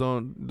 so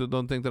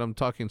don't think that I'm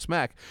talking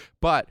smack.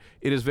 But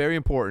it is very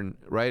important,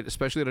 right,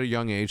 especially at a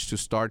young age, to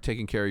start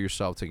taking care of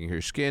yourself, taking care of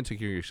your skin,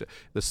 taking care of yourself.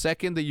 The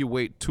second that you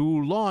wait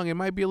too long, it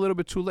might be a little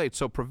bit too late.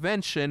 So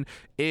prevention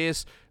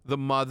is the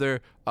mother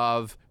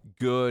of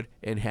good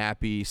and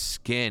happy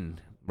skin,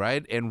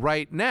 right? And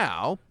right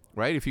now,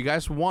 right, if you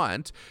guys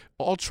want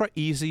ultra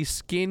easy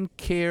skin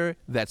care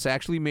that's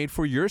actually made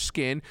for your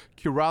skin,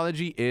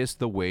 Curology is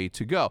the way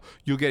to go.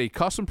 You'll get a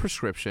custom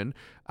prescription,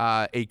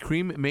 a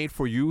cream made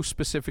for you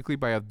specifically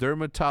by a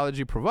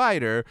dermatology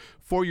provider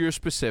for your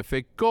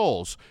specific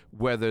goals,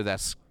 whether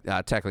that's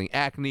tackling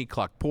acne,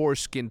 clogged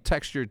pores, skin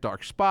texture,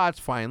 dark spots,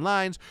 fine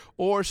lines,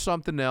 or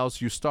something else.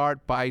 You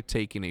start by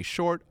taking a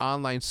short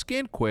online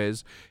skin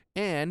quiz,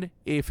 and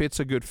if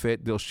it's a good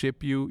fit, they'll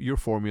ship you your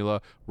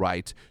formula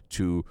right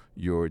to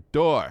your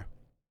door.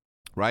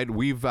 Right,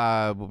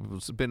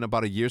 it's been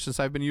about a year since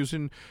I've been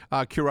using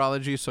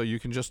Curology, so you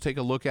can just take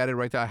a look at it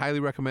right there. I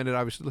highly recommend it.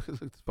 Obviously, look at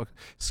this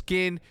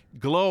skin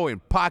glowing,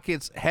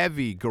 pockets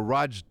heavy,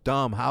 garage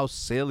dumb. How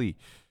silly,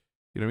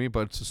 you know what I mean?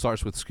 But it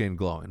starts with skin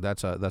glowing.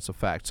 That's a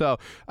fact. So,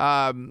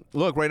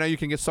 look, right now you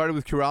can get started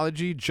with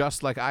Curology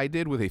just like I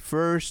did with a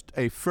first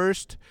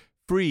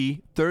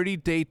free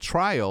 30-day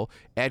trial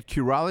at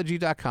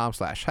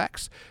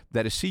Curology.com/hex.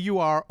 That is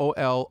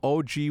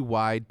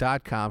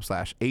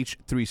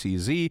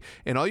Curology.com/H3CZ.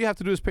 And all you have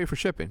to do is pay for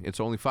shipping. It's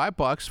only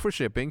 $5 for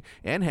shipping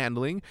and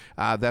handling.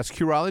 That's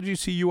Curology,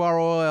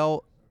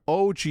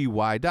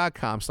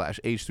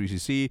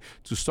 ogy.com/H3CC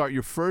to start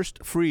your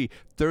first free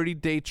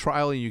 30-day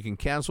trial, and you can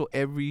cancel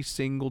every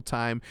single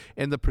time.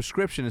 And the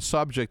prescription is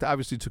subject,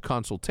 obviously, to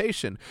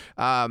consultation,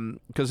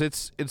 because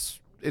it's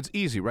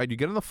easy, right? You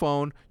get on the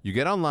phone, you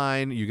get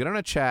online, you get on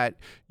a chat,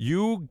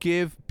 you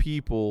give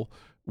people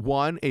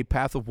a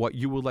path of what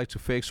you would like to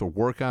fix or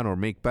work on or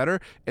make better,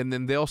 and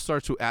then they'll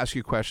start to ask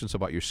you questions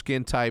about your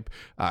skin type,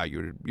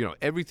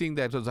 everything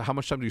that does. How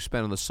much time do you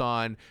spend in the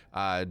sun?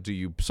 Do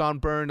you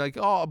sunburn? Like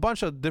a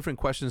bunch of different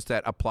questions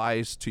that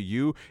applies to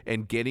you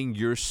and getting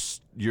your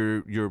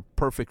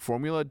perfect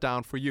formula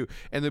down for you.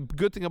 And the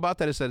good thing about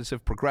that is that if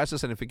it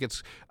progresses and if it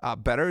gets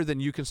better, then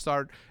you can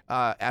start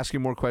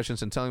asking more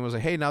questions and telling them,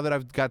 like, hey, now that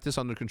I've got this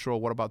under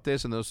control, what about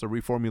this? And those are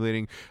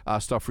reformulating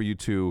stuff for you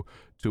to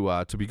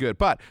be good.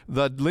 But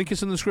the link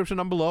is in the description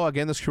down below.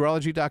 Again, that's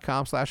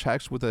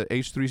Curology.com/hex with the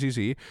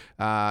H3CZ.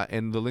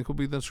 And the link will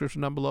be in the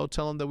description down below.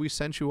 Tell them that we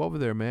sent you over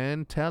there,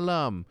 man. Tell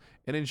them.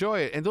 And enjoy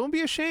it. And don't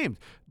be ashamed.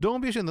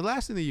 Don't be ashamed. The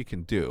last thing that you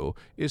can do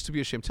is to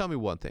be ashamed. Tell me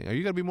one thing. Are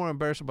you going to be more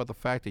embarrassed about the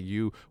fact that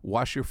you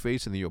wash your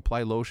face and then you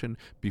apply lotion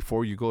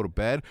before you go to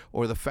bed,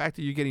 or the fact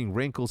that you're getting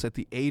wrinkles at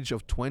the age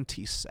of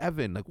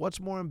 27? Like,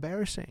 what's more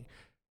embarrassing?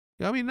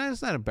 I mean,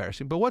 that's not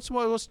embarrassing, but what's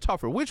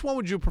tougher? Which one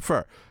would you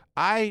prefer?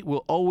 I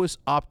will always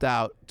opt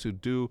out to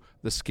do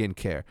the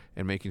skincare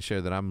and making sure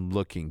that I'm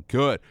looking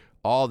good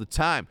all the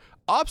time.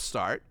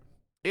 Upstart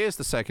is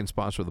the second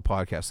sponsor of the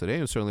podcast today,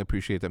 and certainly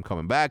appreciate them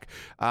coming back.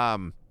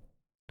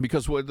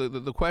 Because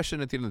the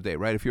question at the end of the day,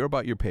 right? If you're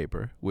about your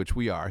paper, which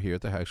we are here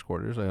at the Hex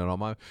Quarters, and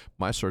on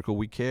my circle,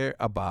 we care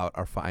about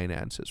our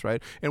finances,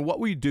 right? And what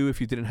we do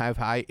if you didn't have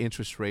high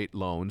interest rate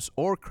loans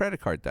or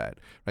credit card debt,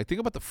 right? Think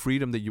about the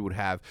freedom that you would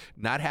have,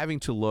 not having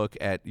to look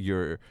at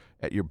your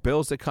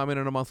bills that come in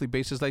on a monthly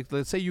basis. Like,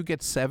 let's say you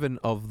get 7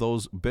 of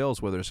those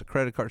bills, whether it's a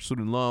credit card,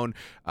 student loan,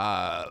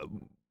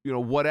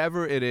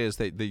 whatever it is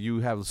that you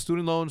have,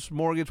 student loans,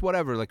 mortgage,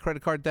 whatever, like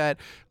credit card debt,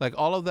 like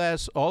all of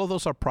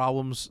those are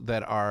problems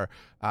that are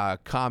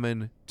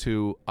common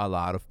to a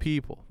lot of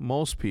people,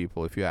 most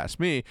people, if you ask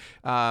me.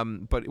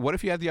 But what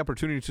if you had the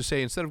opportunity to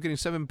say, instead of getting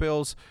 7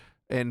 bills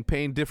and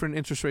paying different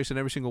interest rates in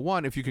every single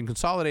one, if you can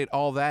consolidate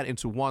all that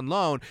into one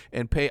loan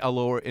and pay a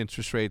lower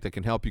interest rate that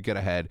can help you get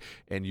ahead,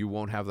 and you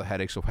won't have the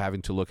headaches of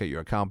having to look at your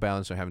account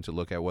balance or having to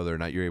look at whether or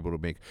not you're able to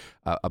make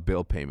a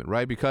bill payment,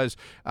 right? Because,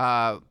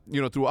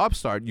 through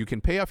Upstart, you can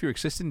pay off your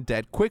existing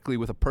debt quickly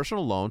with a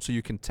personal loan so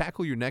you can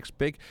tackle your next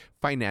big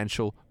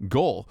financial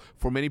goal.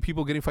 For many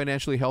people, getting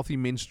financially healthy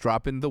means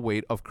dropping the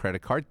weight of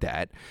credit card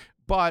debt.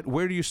 But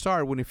where do you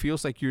start when it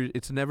feels like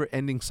it's a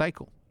never-ending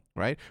cycle?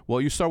 Right? Well,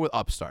 you start with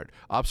Upstart.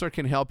 Upstart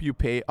can help you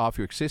pay off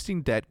your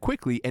existing debt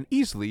quickly and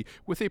easily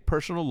with a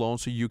personal loan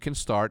so you can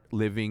start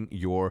living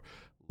your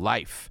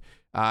life.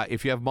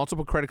 If you have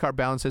multiple credit card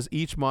balances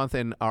each month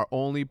and are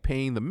only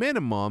paying the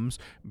minimums,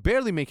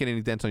 barely making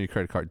any dents on your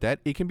credit card debt,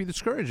 it can be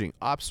discouraging.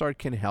 Upstart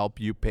can help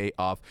you pay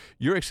off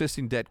your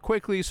existing debt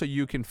quickly so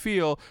you can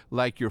feel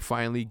like you're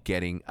finally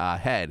getting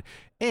ahead.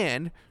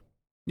 And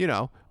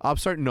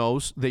Upstart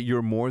knows that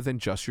you're more than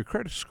just your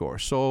credit score.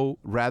 So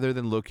rather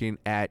than looking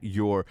at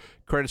your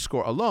credit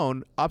score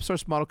alone,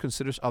 Upstart's model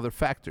considers other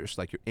factors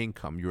like your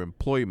income, your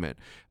employment,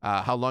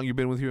 how long you've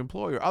been with your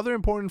employer, other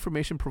important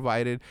information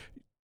provided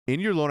in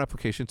your loan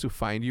application to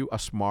find you a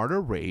smarter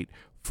rate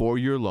for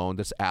your loan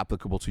that's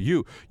applicable to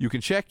you. You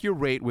can check your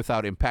rate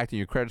without impacting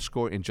your credit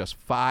score in just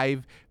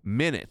 5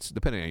 minutes,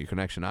 depending on your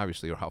connection,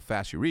 obviously, or how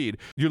fast you read.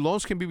 Your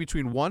loans can be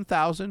between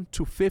 $1,000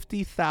 to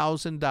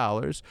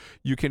 $50,000.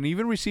 You can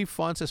even receive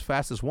funds as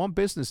fast as 1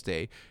 business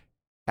day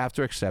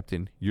after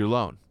accepting your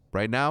loan.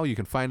 Right now, you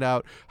can find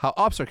out how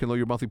Upstart can lower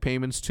your monthly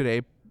payments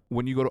today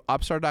when you go to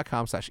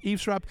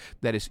upstart.com/eavesdrop.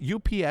 That is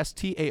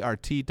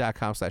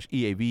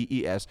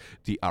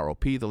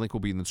upstart.com/EAVESDROP. The link will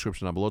be in the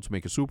description down below to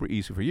make it super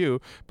easy for you.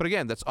 But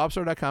again, that's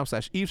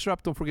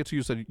upstart.com/eavesdrop. Don't forget to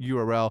use the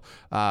URL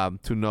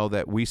to know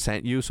that we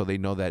sent you, so they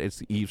know that it's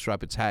the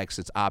Eavesdrop, it's Hex,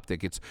 it's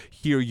Optic, it's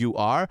Here You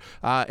Are.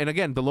 And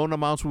again, the loan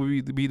amounts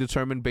will be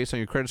determined based on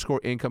your credit score,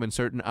 income, and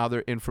certain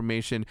other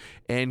information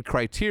and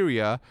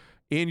criteria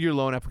in your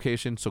loan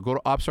application. So go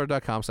to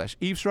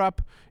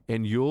upstart.com/eavesdrop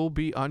and you'll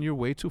be on your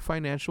way to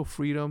financial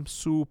freedom.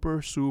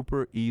 Super,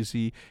 super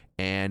easy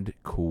and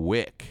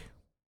quick.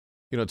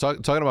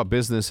 Talking about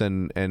business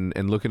and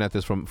looking at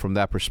this from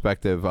that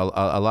perspective,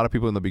 a lot of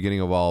people in the beginning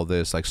of all of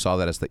this saw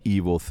that as the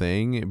evil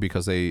thing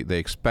because they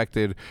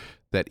expected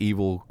that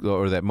evil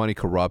or that money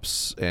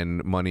corrupts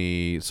and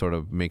money sort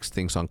of makes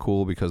things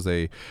uncool because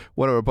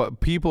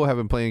but people have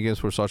been playing against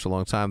for such a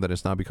long time that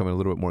it's now becoming a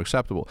little bit more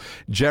acceptable.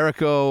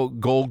 Jericho,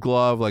 Gold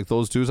Glove, like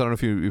those dudes, I don't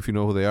know if you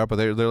know who they are, but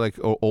they're like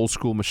old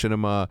school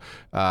machinima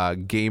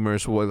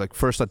gamers who are like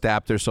first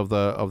adapters of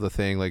the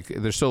thing. Like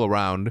they're still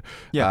around.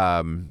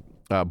 Yeah.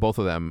 Both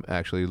of them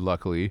actually,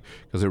 luckily,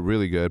 because they're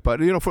really good. But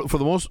for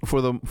the most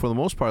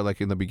part, like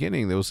in the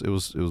beginning, it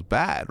was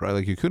bad, right?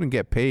 Like you couldn't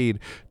get paid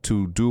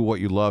to do what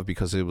you love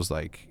because it was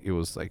bad,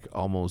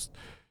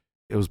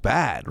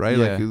 right?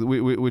 Yeah.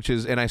 Like which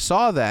is, and I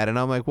saw that, and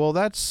I'm like, well,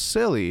 that's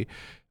silly.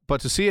 But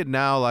to see it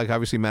now, like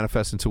obviously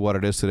manifest into what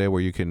it is today, where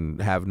you can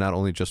have not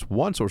only just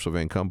one source of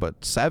income,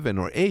 but 7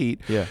 or 8,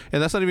 and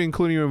that's not even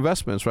including your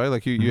investments, right?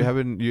 Like you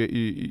haven't,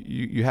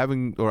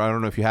 or I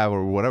don't know if you have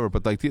or whatever,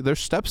 but like there's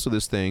steps to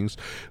these things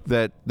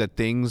that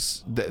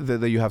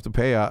you have to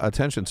pay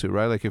attention to,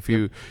 right? Like if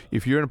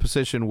you're in a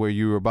position where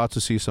you're about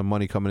to see some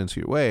money coming into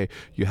your way,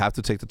 you have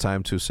to take the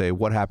time to say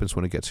what happens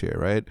when it gets here,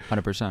 right?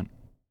 100%.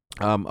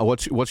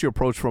 What's your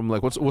approach from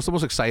like what's the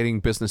most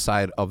exciting business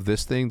side of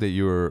this thing that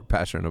you're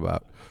passionate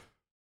about?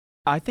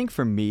 I think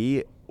for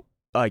me,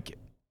 like,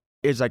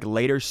 is like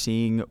later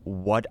seeing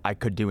what I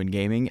could do in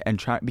gaming and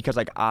try, because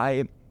like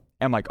I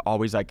am like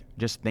always like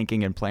just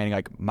thinking and planning,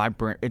 like my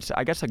brain, it's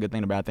I guess a good thing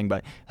and a bad thing,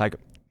 but like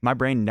my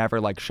brain never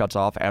like shuts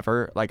off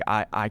ever. Like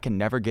I can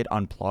never get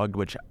unplugged,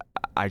 which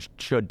I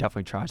should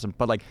definitely try some.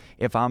 But like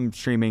if I'm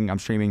streaming, I'm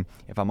streaming.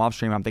 If I'm off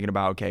stream, I'm thinking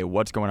about, okay,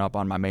 what's going up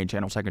on my main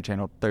channel, second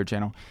channel, third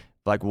channel.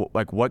 Like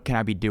what can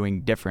I be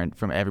doing different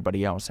from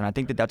everybody else? And I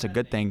think that that's a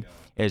good thing,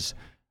 is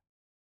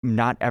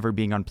not ever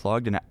being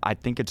unplugged. And I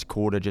think it's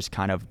cool to just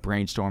kind of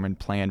brainstorm and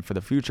plan for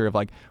the future of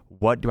like,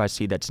 what do I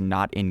see that's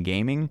not in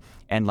gaming?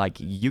 And like,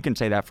 you can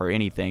say that for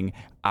anything,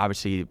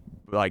 obviously,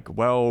 like,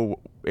 well,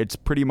 it's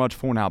pretty much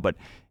full now, but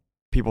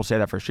people say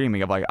that for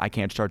streaming of like, I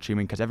can't start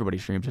streaming because everybody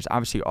streams. There's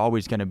obviously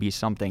always going to be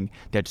something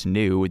that's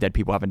new that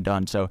people haven't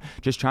done. So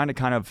just trying to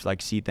kind of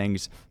like see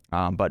things.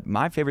 But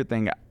my favorite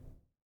thing,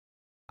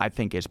 I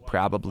think, is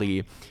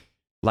probably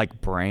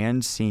like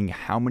brands seeing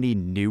how many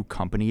new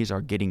companies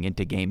are getting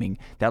into gaming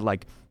that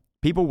like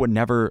people would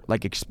never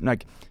like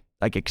expect,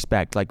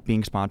 like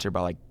being sponsored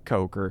by like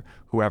Coke or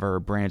whoever,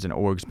 brands and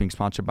orgs being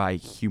sponsored by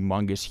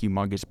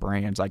humongous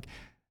brands. Like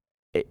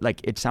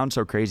it sounds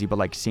so crazy, but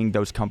like seeing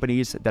those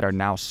companies that are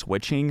now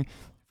switching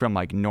from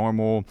like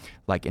normal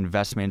like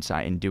investments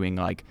in doing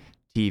like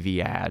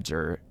TV ads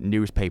or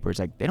newspapers,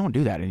 like they don't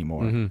do that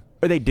anymore.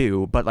 Or they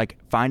do, but like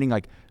finding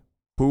like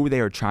who they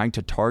are trying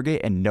to target,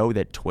 and know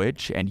that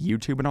Twitch and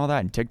YouTube and all that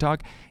and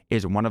TikTok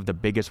is one of the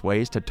biggest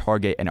ways to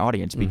target an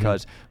audience,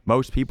 because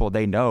most people,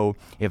 they know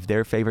if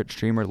their favorite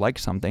streamer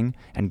likes something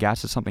and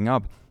gasses something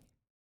up,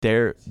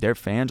 their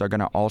fans are going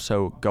to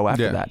also go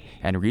after that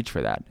and reach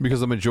for that. Because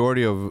the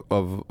majority of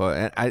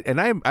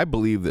I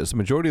believe this, the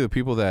majority of the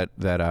people that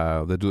do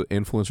the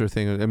influencer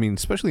thing, I mean,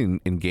 especially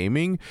in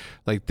gaming,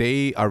 like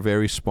they are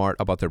very smart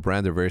about their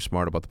brand. They're very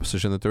smart about the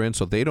position that they're in.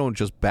 So they don't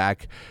just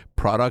back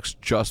products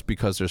just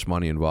because there's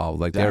money involved.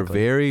 Like they're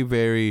very,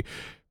 very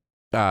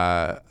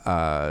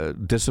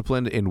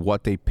disciplined in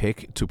what they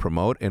pick to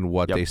promote and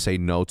what they say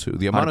no to.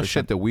 The amount 100%. Of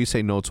shit that we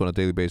say no to on a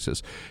daily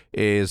basis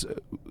is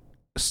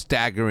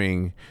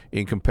staggering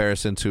in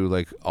comparison to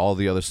like all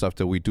the other stuff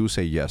that we do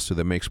say yes to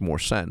that makes more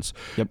sense.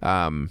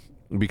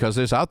 Because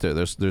there's out there.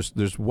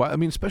 There's what I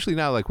mean, especially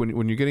now, like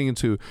when you're getting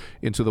into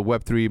the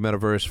Web3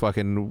 metaverse,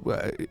 fucking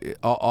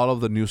all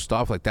of the new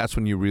stuff. Like that's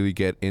when you really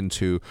get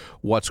into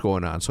what's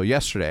going on. So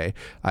yesterday,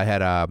 I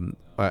had a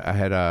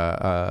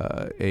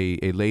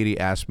lady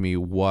ask me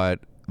what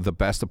the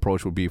best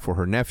approach would be for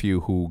her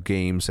nephew who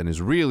games and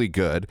is really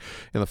good.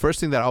 And the first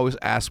thing that I always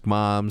ask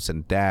moms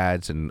and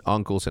dads and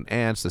uncles and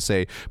aunts to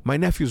say, my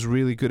nephew's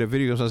really good at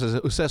video games. I says,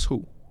 who says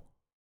who?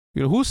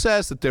 You know, who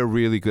says that they're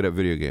really good at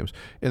video games?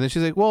 And then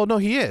she's like, well, no,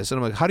 he is. And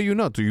I'm like, how do you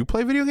know? Do you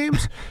play video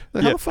games?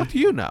 Like, how the fuck do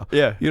you know? You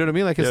know what I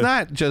mean? Like, it's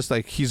not just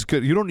like he's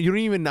good. You don't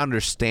even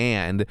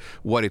understand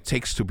what it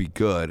takes to be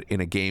good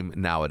in a game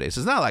nowadays.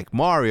 It's not like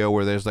Mario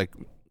where there's like,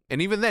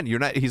 and even then,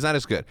 he's not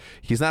as good.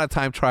 He's not a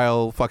time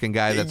trial fucking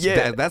guy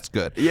that's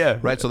good.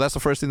 Right? So that's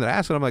the first thing that I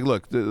ask. And I'm like,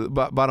 look, the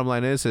bottom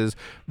line is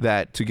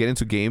that to get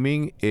into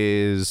gaming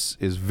is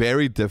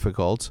very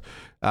difficult,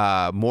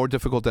 more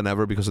difficult than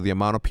ever because of the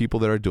amount of people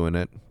that are doing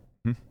it.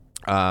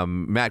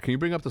 Matt, can you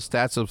bring up the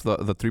stats of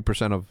the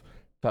 3% of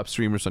top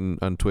streamers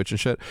on Twitch and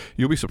shit?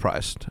 You'll be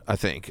surprised, I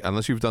think,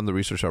 unless you've done the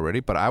research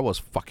already. But I was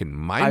fucking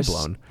mind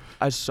blown.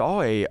 I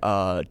saw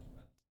a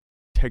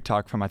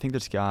TikTok from, I think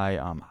this guy,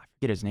 I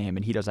forget his name,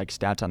 and he does like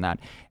stats on that.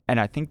 And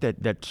I think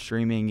that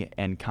streaming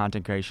and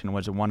content creation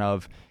was one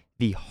of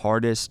the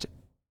hardest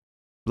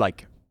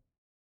like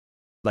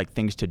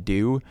things to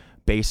do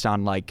based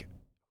on like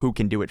who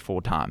can do it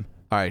full time.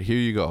 All right, here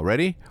you go.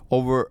 Ready?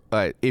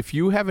 If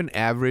you have an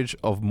average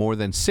of more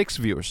than 6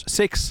 viewers,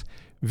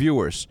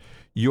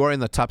 you are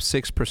in the top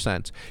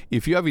 6%.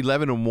 If you have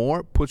 11 or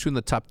more, puts you in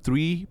the top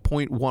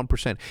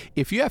 3.1%.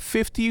 If you have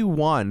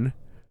 51,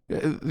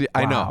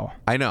 I know.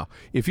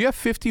 If you have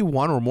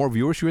 51 or more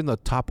viewers, you're in the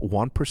top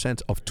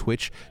 1% of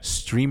Twitch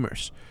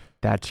streamers.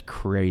 That's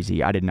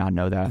crazy. I did not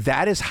know that.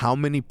 That is how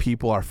many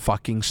people are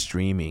fucking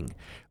streaming.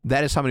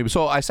 That is how many.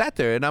 So I sat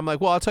there and I'm like,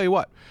 well, I'll tell you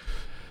what.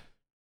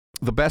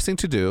 The best thing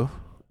to do,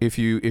 if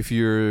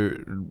your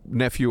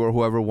nephew or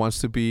whoever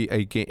wants to be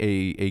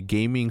a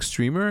gaming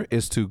streamer,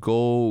 is to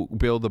go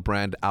build a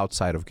brand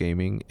outside of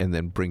gaming and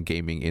then bring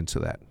gaming into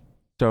that.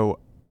 So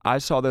I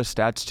saw those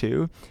stats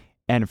too,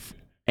 and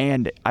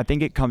I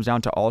think it comes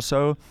down to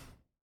also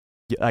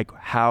like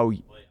how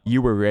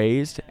you were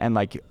raised and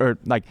like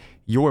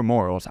your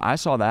morals. I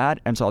saw that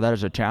and saw that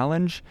as a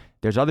challenge.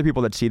 There's other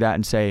people that see that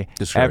and say,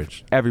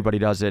 discouraged. Everybody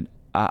does it.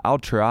 I'll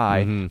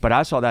try. But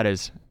I saw that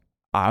as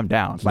I'm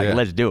down. Like,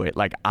 let's do it.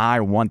 Like,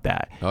 I want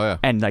that. Oh yeah.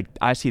 And like,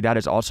 I see that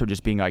as also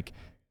just being like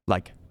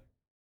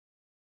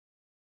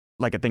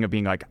a thing of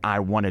being like, I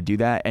want to do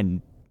that,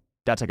 and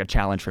that's like a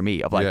challenge for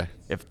me of like,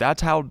 if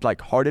that's how like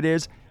hard it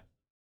is,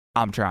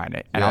 I'm trying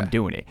it and I'm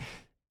doing it.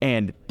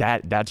 And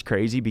that's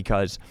crazy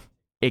because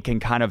it can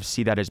kind of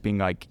see that as being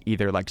like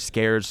either like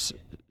scares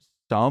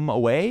some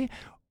away,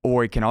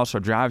 or it can also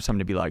drive some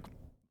to be like,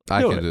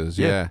 I can do this.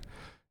 Yeah.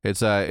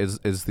 It's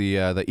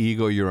the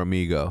ego your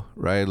amigo,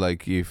 right?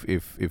 Like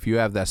if you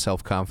have that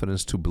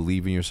self-confidence to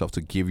believe in yourself,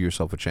 to give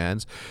yourself a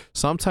chance,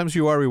 sometimes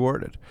you are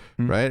rewarded,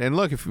 right? And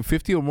look, if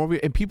 50 or more,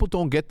 and people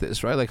don't get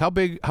this, right? Like how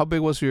big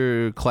was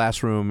your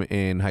classroom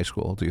in high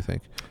school, do you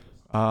think?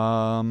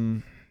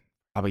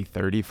 Probably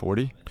 30,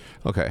 40.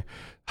 Okay.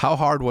 How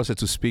hard was it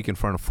to speak in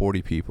front of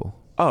 40 people?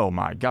 Oh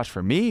my gosh,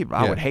 for me,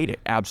 I would hate it.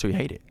 Absolutely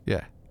hate it.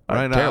 Yeah.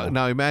 Right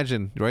now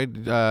imagine,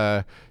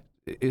 right?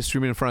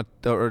 Streaming in front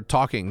or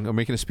talking or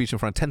making a speech in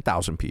front of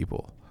 10,000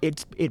 people.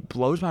 It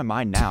blows my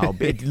mind now.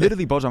 It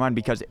literally blows my mind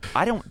because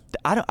I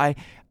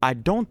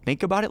don't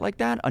think about it like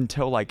that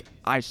until like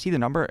I see the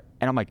number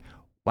and I'm like,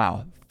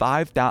 wow,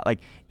 5,000. Like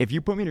if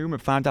you put me in a room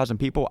of 5,000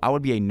 people, I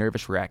would be a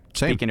nervous wreck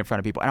speaking in front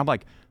of people. And I'm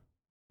like,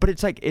 but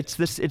it's like it's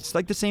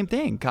like the same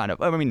thing, kind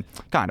of. I mean,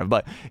 kind of,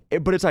 but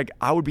it's like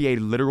I would be a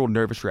literal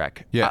nervous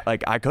wreck. Yeah,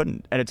 I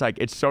couldn't, and it's like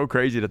it's so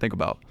crazy to think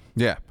about.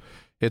 Yeah.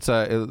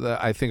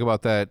 I think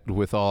about that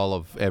with all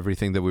of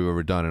everything that we've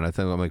ever done, and I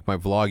think I'm like my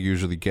vlog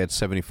usually gets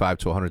 75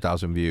 to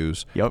 100,000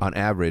 views on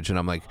average, and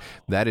I'm like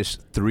that is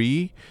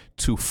 3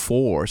 to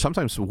 4,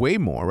 sometimes way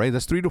more, right?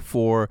 That's 3 to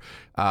 4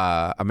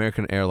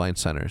 American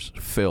Airlines centers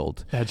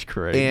filled. That's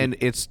crazy. And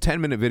it's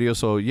 10-minute videos,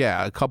 so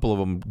yeah, a couple of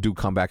them do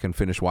come back and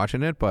finish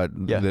watching it, but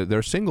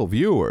they're single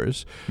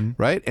viewers,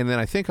 right? And then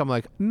I think I'm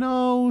like,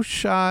 no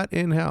shot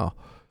in hell.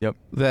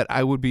 That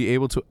I would be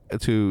able to.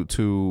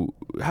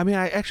 I mean,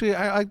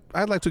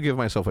 I'd like to give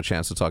myself a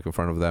chance to talk in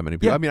front of that many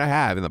people. I mean, I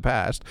have in the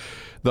past.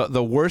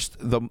 The worst,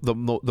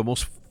 the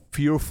most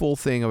fearful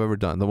thing I've ever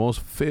done, the most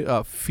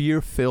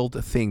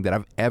fear-filled thing that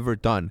I've ever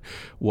done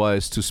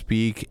was to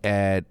speak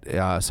at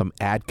some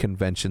ad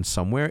convention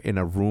somewhere in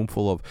a room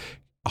full of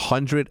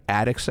 100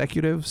 ad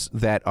executives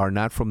that are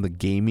not from the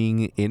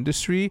gaming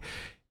industry.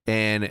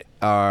 And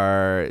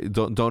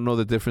don't know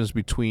the difference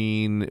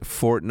between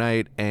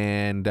Fortnite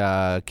and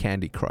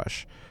Candy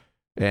Crush.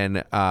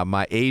 And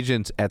my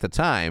agent at the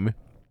time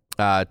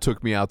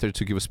took me out there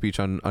to give a speech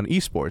on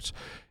esports.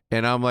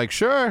 And I'm like,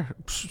 sure.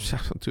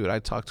 Dude, I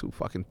talk to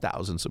fucking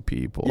thousands of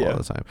people all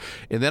the time.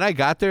 And then I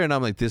got there and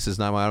I'm like, this is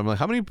not my... I'm like,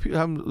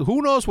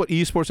 who knows what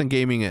esports and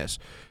gaming is?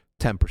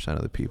 10%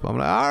 of the people. I'm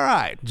like, all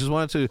right. Just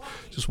wanted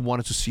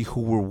to see who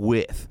we're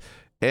with.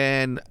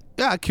 And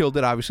I killed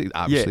it,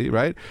 obviously,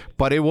 right?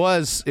 But it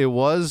was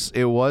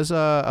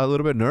a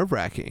little bit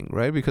nerve-wracking,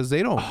 right? Because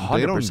they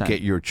don't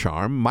get your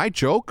charm. My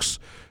jokes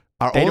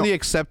are only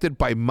accepted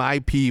by my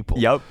people.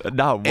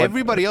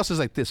 Everybody else is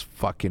like this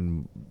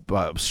fucking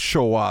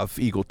show-off,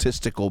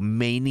 egotistical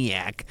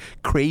maniac,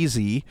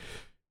 crazy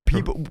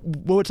people.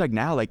 Well, it's like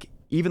now, like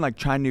even like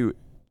trying to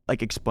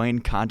like explain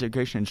content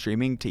creation and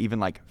streaming to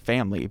even like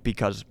family,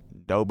 because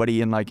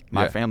nobody in like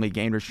my family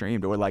gamed or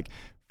streamed, or like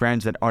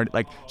friends that aren't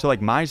like, so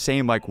like my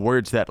same like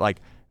words that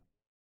like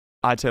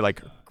I'd say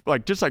like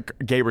just like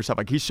Gabe stuff,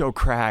 like he's so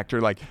cracked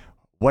or like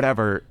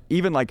whatever,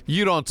 even like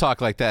you don't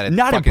talk like that at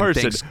not in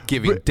person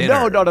Thanksgiving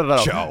dinner.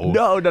 No, Joe.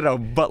 No,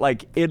 but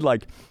like it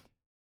like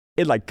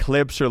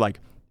clips or like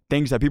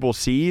things that people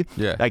see,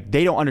 like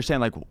they don't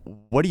understand like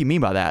what do you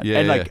mean by that,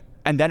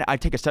 and then I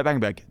take a step back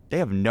and be like, they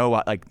have no,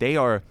 like they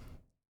are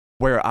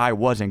where I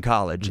was in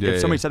college.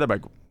 If somebody said that,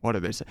 like what are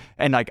they say?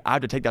 And like I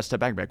have to take that step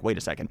back and be like, wait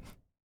a second,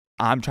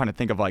 I'm trying to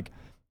think of like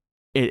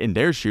in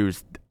their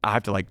shoes. I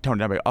have to like tone it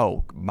down. Like,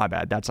 oh, my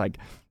bad.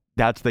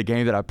 That's the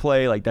game that I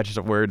play. Like that's just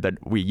a word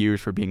that we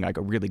use for being like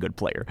a really good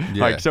player.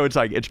 Like so, it's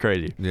like it's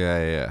crazy.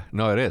 Yeah.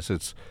 No, it is.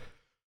 It's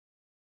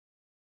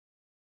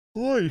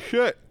holy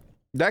shit.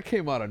 That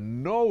came out of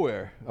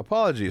nowhere.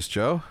 Apologies,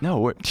 Joe.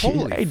 No,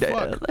 holy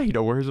fuck.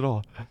 No worries at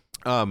all.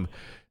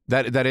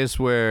 That is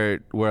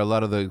where a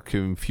lot of the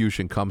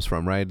confusion comes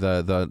from, right?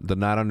 The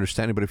not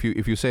understanding. But if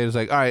you say it's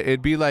like, all right,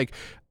 it'd be like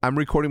I'm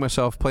recording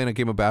myself playing a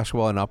game of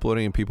basketball and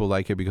uploading, and people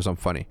like it because I'm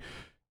funny,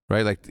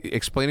 right? Like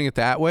explaining it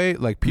that way,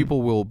 like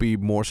people will be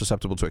more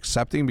susceptible to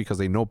accepting because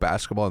they know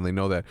basketball and they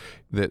know that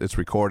it's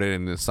recorded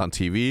and it's on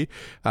TV.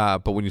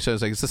 But when you say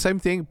it's like it's the same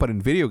thing, but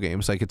in video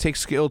games, like it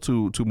takes skill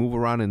to move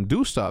around and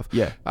do stuff.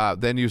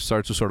 Then you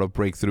start to sort of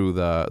break through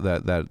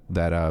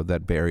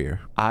that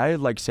barrier. I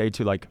like say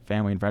to like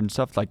family and friends and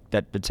stuff like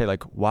that say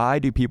like, why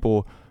do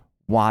people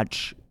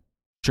watch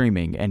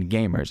streaming and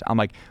gamers? I'm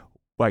like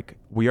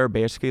we are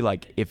basically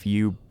like, if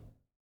you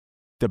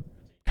the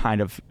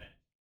kind of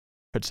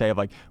could say of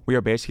like, we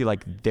are basically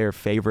like their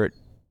favorite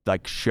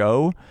like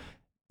show,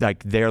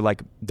 like they're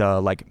like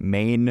the like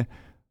main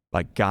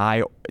like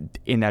guy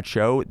in that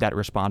show that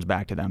responds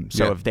back to them.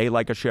 So if they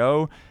like a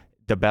show,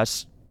 the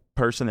best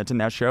person that's in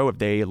that show, if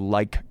they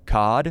like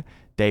COD,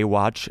 they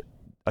watch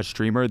a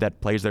streamer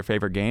that plays their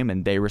favorite game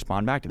and they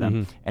respond back to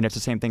them. And it's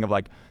the same thing of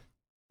like,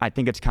 I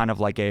think it's kind of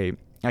like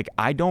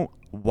I don't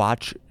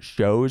watch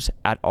shows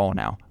at all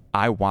now.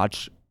 I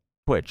watch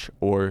Twitch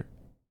or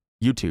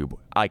YouTube.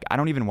 Like, I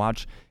don't even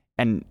watch,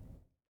 and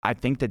I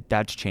think that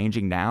that's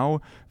changing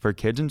now for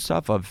kids and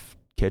stuff, of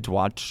kids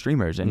watch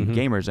streamers and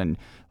gamers and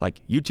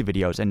like YouTube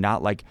videos and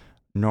not like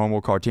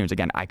normal cartoons.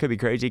 Again, I could be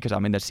crazy because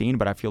I'm in the scene,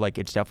 but I feel like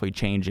it's definitely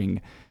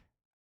changing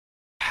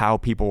how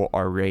people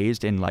are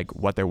raised and like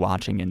what they're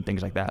watching and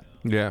things like that.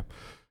 Yeah.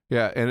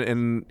 Yeah,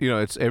 and you know,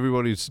 it's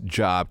everybody's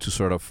job to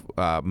sort of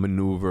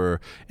maneuver,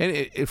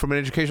 and from an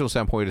educational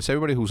standpoint, it's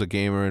everybody who's a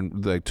gamer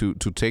and like to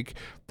take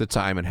the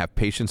time and have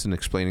patience in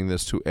explaining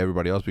this to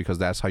everybody else, because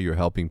that's how you're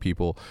helping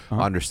people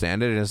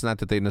understand it. And it's not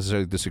that they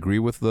necessarily disagree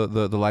with the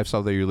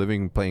lifestyle that you're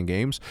living playing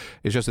games.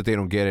 It's just that they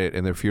don't get it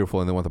and they're fearful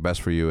and they want the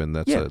best for you, and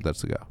that's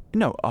the go.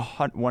 No,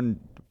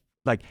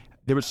 like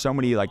there was so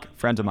many like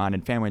friends of mine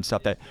and family and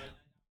stuff that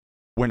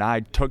when I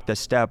took the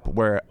step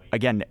where,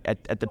 again,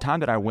 at the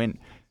time that I went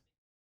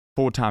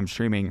full-time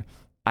streaming,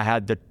 I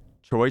had the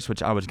choice,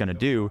 which I was going to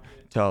do,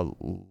 to,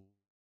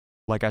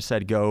 like I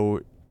said, go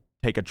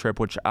take a trip,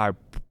 which I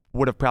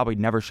would have probably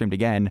never streamed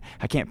again.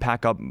 I can't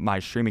pack up my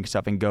streaming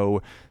stuff and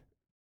go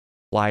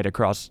fly it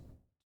across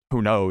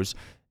who knows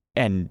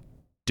and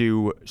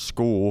do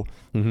school.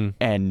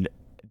 And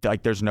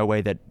like there's no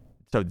way that,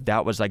 so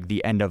that was like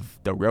the end of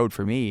the road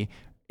for me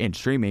in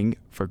streaming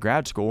for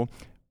grad school.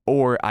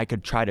 Or I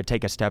could try to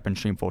take a step and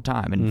stream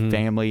full-time, and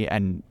family,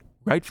 and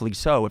rightfully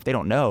so, if they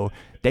don't know,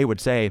 they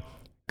would say,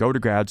 go to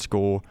grad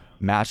school,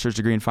 master's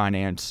degree in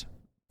finance.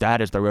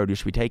 That is the road you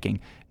should be taking,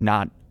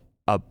 not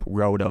a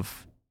road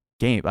of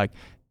game, like,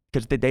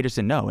 because they just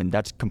didn't know, and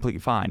that's completely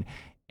fine.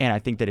 And I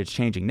think that it's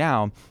changing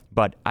now,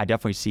 but I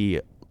definitely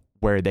see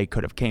where they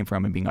could have came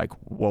from and being like,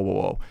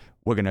 whoa,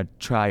 we're gonna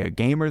try a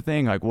gamer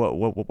thing, like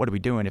what are we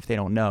doing if they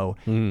don't know,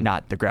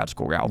 not the grad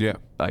school route. Yeah.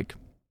 Like,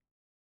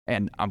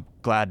 and I'm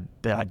glad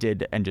that I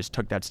did and just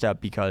took that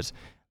step, because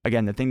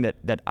again, the thing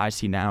that I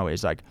see now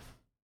is like,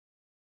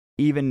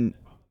 even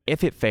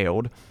if it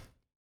failed,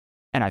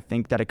 and I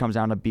think that it comes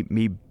down to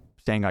me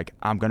saying like,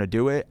 I'm going to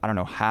do it. I don't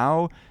know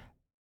how.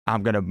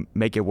 I'm going to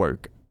make it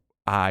work.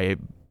 I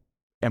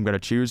am going to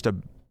choose to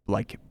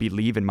like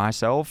believe in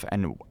myself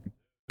and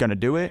going to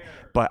do it.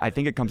 But I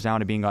think it comes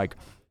down to being like,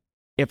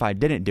 if I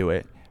didn't do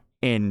it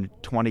in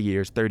 20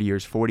 years, 30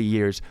 years, 40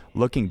 years,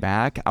 looking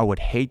back, I would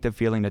hate the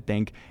feeling to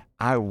think,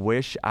 I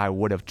wish I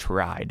would have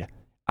tried.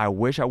 I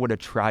wish I would have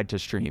tried to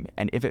stream.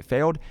 And if it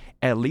failed,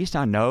 at least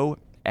I know,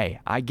 hey,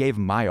 I gave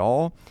my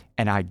all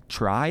and I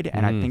tried.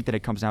 And I think that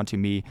it comes down to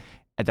me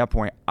at that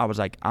point. I was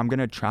like, I'm going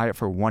to try it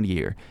for 1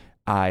 year.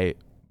 I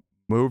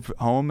moved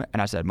home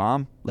and I said,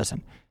 Mom,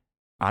 listen,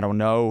 I don't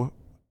know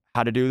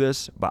how to do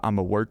this, but I'm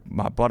going to work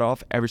my butt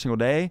off every single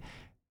day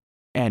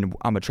and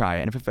I'm going to try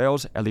it. And if it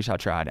fails, at least I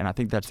tried. And I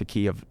think that's the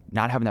key of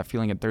not having that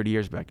feeling in 30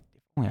 years, but like,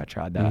 if only I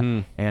tried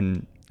that.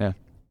 And yeah.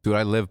 Dude,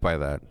 I live by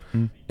that.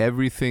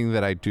 Everything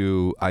that I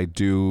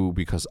do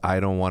because I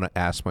don't want to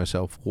ask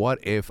myself, what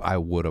if I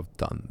would have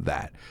done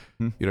that?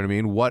 You know what I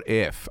mean? What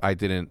if I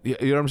didn't? You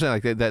know what I'm saying?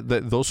 Like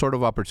that those sort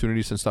of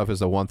opportunities and stuff is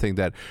the one thing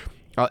that,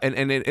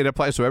 and it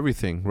applies to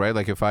everything, right?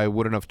 Like if I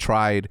wouldn't have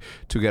tried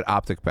to get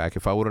Optic back,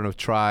 if I wouldn't have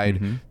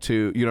tried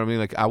to, you know what I mean?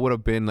 Like I would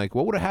have been like,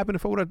 what would have happened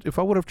if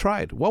I would have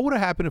tried? What would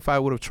have happened if I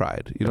would have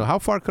tried? You know, how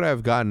far could I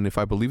have gotten if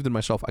I believed in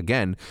myself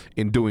again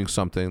in doing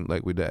something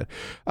like we did?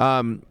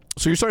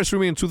 So you started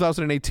streaming in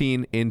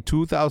 2018. In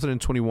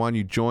 2021,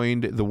 you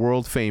joined the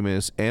world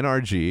famous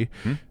NRG.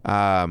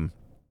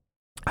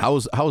 How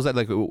was that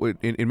like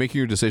in making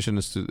your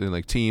decisions in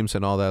like teams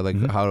and all that? Like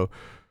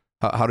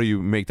how do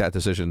you make that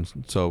decision?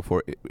 So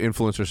for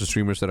influencers and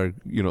streamers that are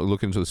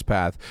looking into this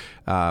path,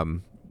 how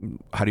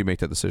do you make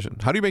that decision?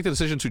 How do you make the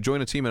decision to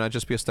join a team and not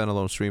just be a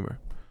standalone streamer?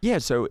 Yeah,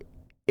 so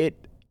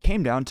it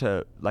came down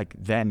to like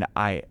then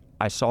I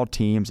saw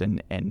teams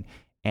and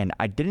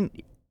I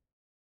didn't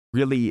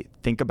really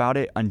think about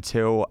it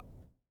until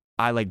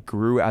I like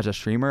grew as a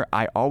streamer.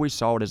 I always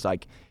saw it as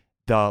like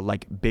the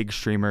like big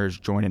streamers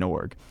join an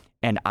org,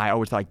 and I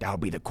always thought like, that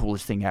would be the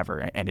coolest thing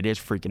ever, and it is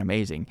freaking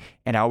amazing.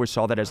 And I always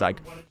saw that as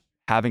like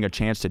having a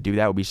chance to do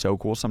that would be so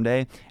cool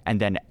someday.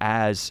 And then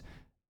as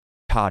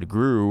COD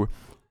grew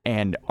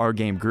and our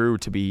game grew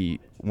to be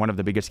one of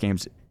the biggest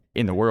games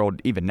in the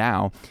world, even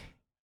now,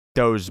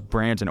 those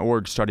brands and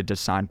orgs started to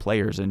sign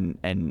players and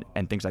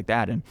things like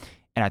that.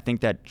 And I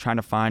think that trying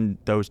to find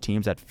those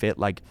teams that fit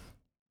like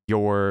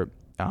your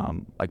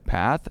like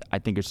path, I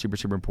think is super,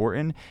 super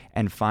important.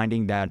 And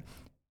finding that,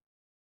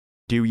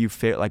 do you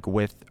fit like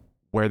with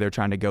where they're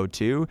trying to go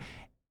to?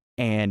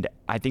 And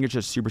I think it's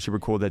just super, super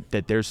cool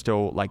that there's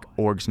still like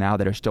orgs now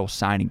that are still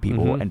signing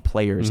people and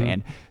players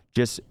and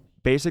just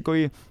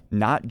basically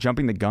not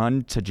jumping the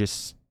gun to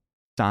just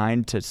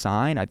sign to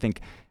sign. I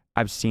think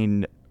I've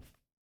seen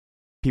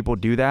people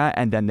do that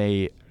and then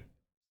they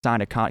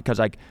sign a because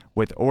like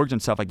with orgs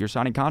and stuff, like you're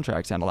signing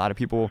contracts, and a lot of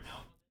people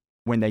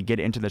when they get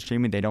into the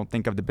streaming, they don't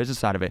think of the business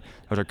side of it.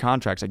 Those are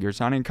contracts. Like you're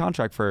signing a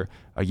contract for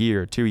a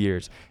year, 2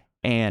 years,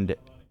 and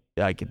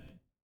like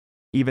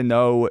even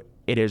though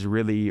it is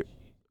really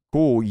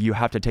cool. You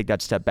have to take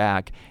that step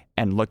back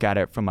and look at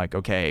it from like,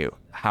 okay,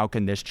 how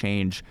can this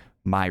change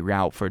my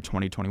route for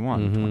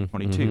 2021,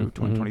 2022,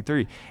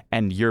 2023,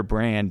 and your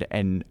brand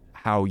and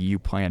how you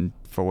plan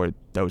for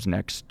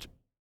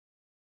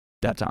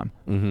that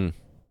time.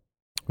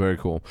 Very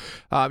cool.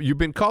 You've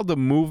been called the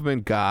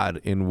movement god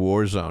in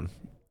Warzone.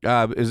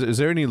 Is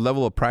there any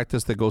level of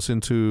practice that goes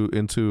into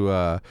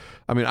I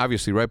mean,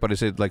 obviously, right? But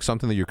is it like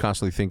something that you're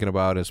constantly thinking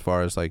about as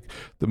far as like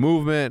the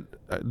movement?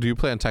 Do you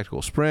play on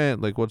tactical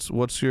sprint? Like,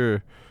 what's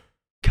your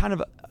kind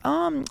of?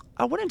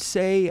 I wouldn't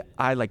say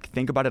I like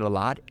think about it a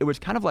lot. It was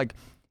kind of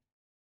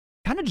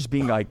just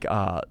being like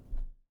a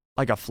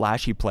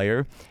flashy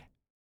player.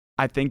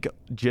 I think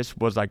just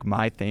was like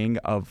my thing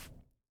of.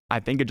 I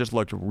think it just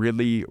looked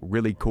really,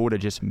 really cool to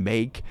just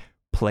make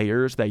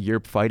players that you're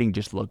fighting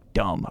just look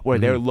dumb, where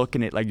they're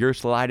looking at like you're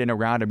sliding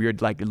around them, you're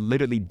like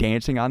literally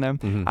dancing on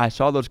them. I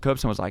saw those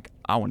clips and was like,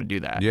 I want to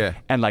do that. Yeah.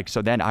 And like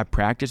so then I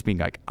practiced being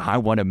like, I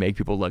want to make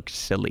people look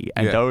silly,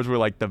 and those were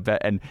like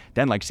and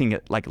then like seeing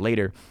it like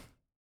later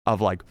of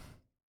like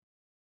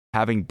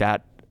having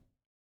that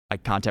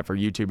like content for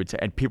YouTube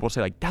and people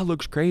say like that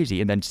looks crazy,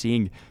 and then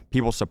seeing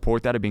people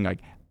support that and being like,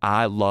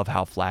 I love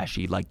how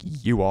flashy like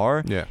you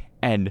are. Yeah.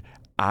 And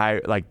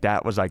I like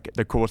that was like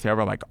the coolest thing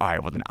ever. I'm like, all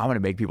right, well then I'm gonna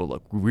make people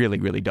look really,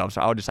 really dumb.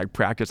 So I would just like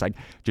practice like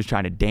just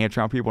trying to dance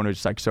around people, and it was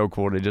just like so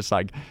cool to just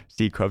like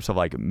see clips of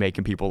like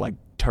making people like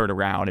turn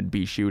around and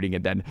be shooting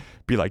and then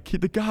be like,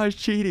 the guy's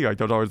cheating. Like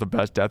those are always the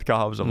best death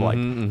combs of like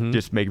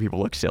just making people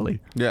look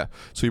silly. Yeah.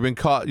 So you've been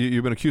caught.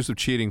 You've been accused of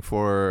cheating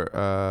for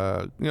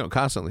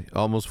constantly,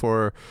 almost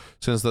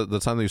since the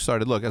time that you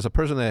started. Look, as a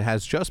person that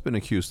has just been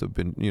accused of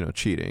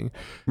cheating.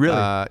 Really?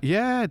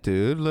 Yeah,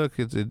 dude. Look,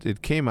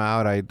 it came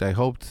out. I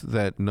hoped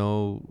that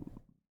no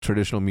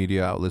traditional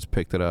media outlets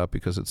picked it up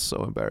because it's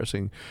so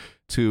embarrassing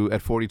to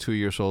at 42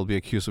 years old be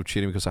accused of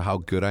cheating because of how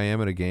good I am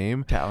at a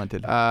game.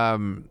 Talented. I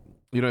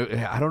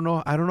don't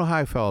know how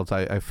I felt.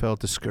 I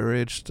felt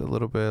discouraged a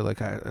little bit.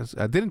 Like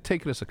I didn't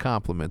take it as a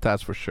compliment.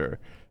 That's for sure.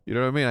 You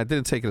know what I mean? I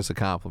didn't take it as a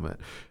compliment.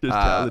 Just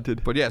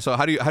talented. But yeah. So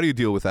how do you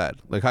deal with that?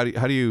 Like how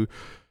do you?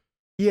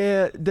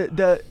 Yeah.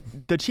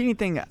 The cheating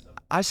thing.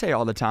 I say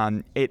all the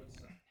time.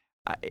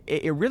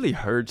 It really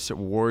hurts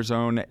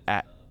Warzone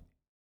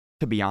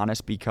to be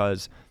honest,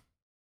 because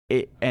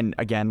and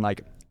again,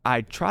 like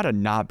I try to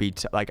not be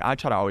I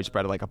try to always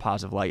spread like a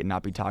positive light and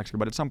not be toxic,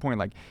 but at some point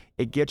like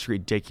it gets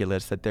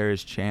ridiculous that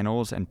there's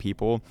channels and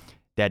people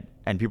that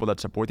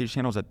support these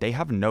channels that they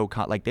have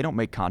they don't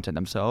make content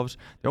themselves.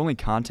 Their only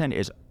content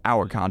is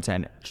our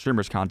content,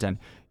 streamers' content,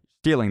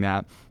 stealing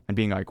that and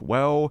being like,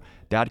 well,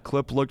 that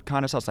clip looked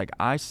kind of sus. Like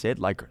I sit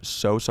like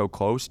so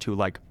close to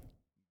like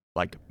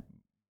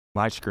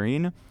my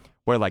screen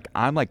where like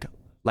I'm like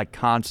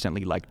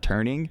constantly like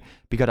turning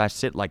because I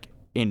sit like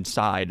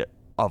inside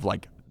of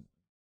like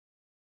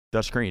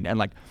the screen, and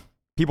like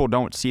people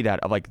don't see that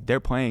of like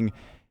they're playing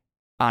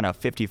on a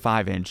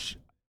 55-inch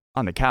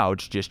on the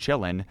couch just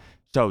chilling,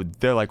 so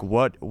they're like,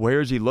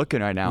 where is he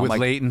looking right now? With like,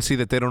 latency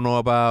that they don't know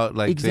about,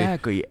 like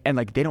exactly. And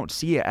like they don't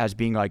see it as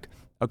being like,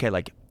 okay,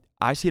 like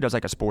I see it as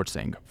like a sports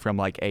thing from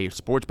like a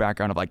sports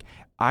background of like,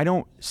 I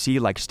don't see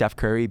like Steph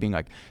Curry being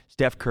like,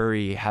 Steph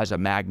Curry has a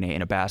magnet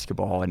in a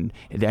basketball and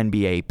the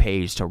NBA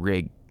pays to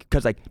rig.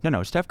 Because like,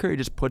 no, Steph Curry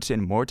just puts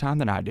in more time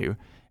than I do.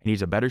 And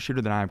he's a better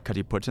shooter than I am because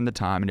he puts in the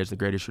time and is the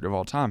greatest shooter of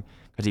all time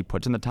because he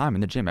puts in the time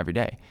in the gym every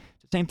day.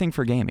 It's the same thing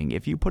for gaming.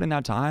 If you put in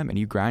that time and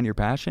you grind your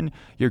passion,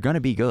 you're going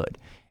to be good.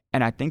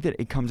 And I think that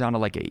it comes down to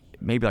like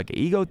maybe like an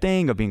ego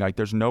thing of being like,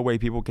 there's no way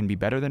people can be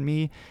better than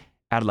me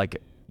at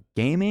like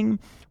gaming,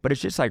 but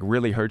it's just like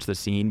really hurts the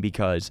scene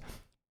because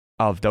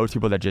of those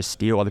people that just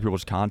steal other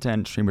people's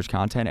content, streamers'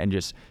 content, and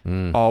just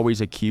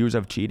always accuse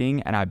of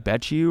cheating. And I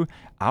bet you,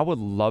 I would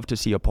love to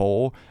see a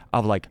poll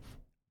of like,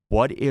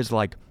 what is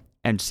like,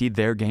 and see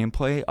their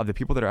gameplay of the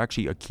people that are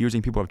actually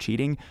accusing people of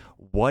cheating.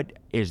 What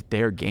is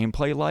their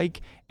gameplay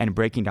like? And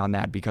breaking down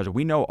that, because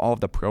we know all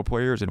of the pro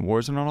players in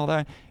Warzone and all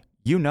that,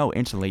 you know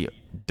instantly,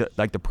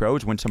 like the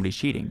pros when somebody's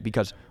cheating,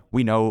 because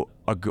we know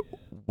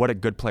what a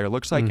good player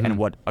looks like and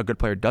what a good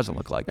player doesn't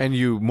look like. And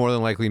you more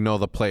than likely know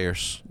the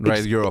players,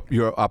 right?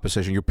 Your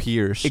opposition, your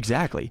peers.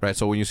 Exactly. Right.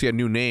 So when you see a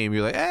new name,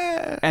 you're like,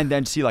 eh. And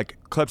then see like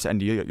clips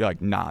and you're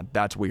like, nah,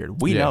 that's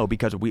weird. We know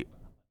because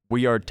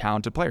we are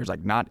talented players,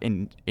 like not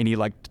in any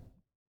like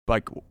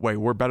wait,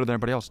 we're better than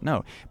everybody else.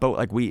 No, but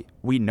like we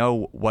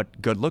know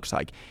what good looks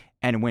like.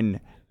 And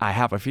when I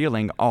have a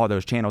feeling all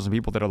those channels and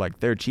people that are like,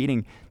 they're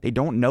cheating, they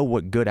don't know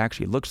what good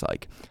actually looks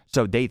like.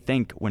 So they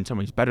think when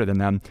somebody's better than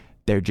them,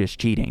 they're just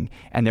cheating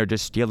and they're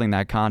just stealing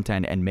that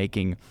content and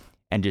making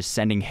and just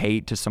sending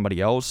hate to somebody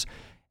else.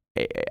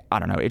 I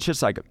don't know. It's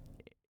just like,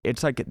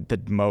 it's like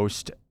the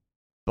most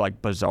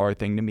like bizarre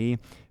thing to me,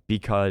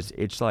 because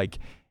it's like,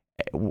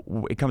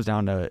 it comes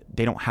down to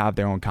they don't have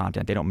their own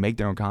content. They don't make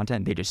their own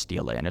content. They just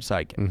steal it. And it's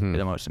like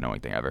the most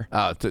annoying thing ever.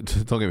 Don't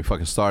get me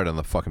fucking started on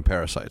the fucking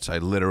parasites. I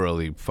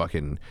literally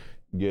fucking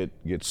get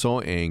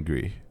so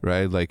angry,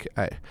 right? Like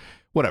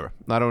whatever.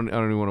 I don't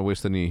even want to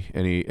waste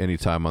any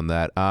time on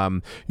that.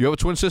 You have a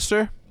twin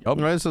sister? Yep.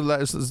 Right,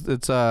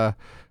 it's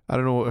I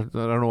don't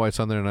know why it's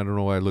on there, and I don't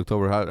know why I looked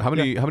over. How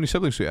many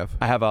siblings do you have?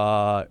 I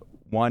have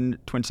one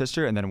twin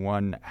sister and then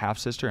one half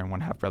sister and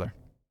one half brother.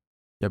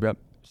 Yep.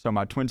 So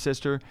my twin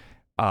sister,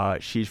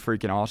 she's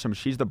freaking awesome.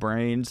 She's the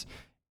brains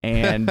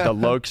and the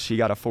looks. She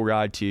got a full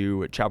ride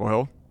to Chapel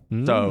Hill.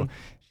 So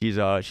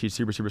she's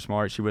super, super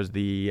smart. She was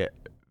the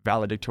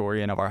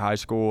valedictorian of our high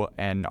school,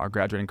 and our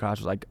graduating class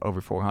was like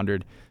over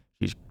 400.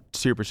 She's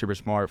super, super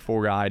smart,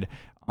 full ride.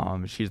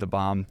 She's the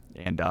bomb,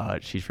 and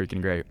she's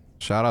freaking great.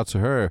 Shout out to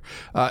her.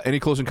 Any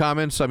closing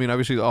comments? I mean,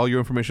 obviously, all your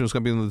information is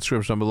going to be in the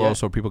description below,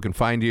 so people can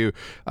find you.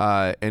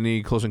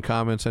 Any closing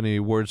comments? Any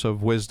words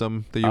of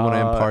wisdom that you want to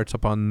impart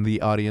upon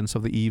the audience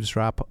of the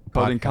Eavesdrop podcast?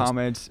 Closing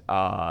comments.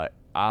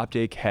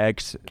 Optic,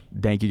 Hex.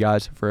 Thank you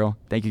guys for real.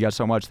 Thank you guys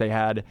so much. They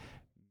had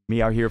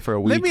me out here for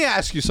a week. Let me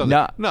ask you something.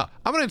 No,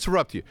 I'm going to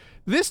interrupt you.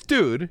 This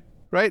dude,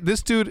 right?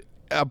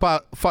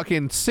 About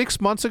fucking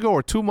 6 months ago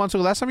or 2 months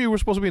ago, last time you were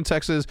supposed to be in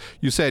Texas,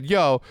 you said,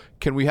 yo,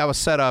 can we have a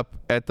setup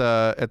at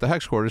the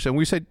Hex quarters? And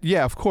we said,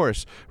 yeah, of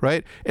course,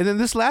 right? And then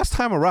this last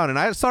time around, and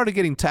I started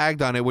getting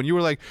tagged on it when you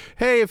were like,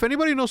 hey, if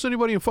anybody knows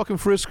anybody in fucking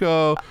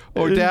Frisco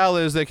or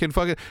Dallas that can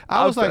fucking,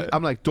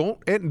 I'm like, don't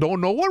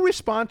no one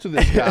respond to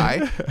this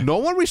guy. No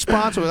one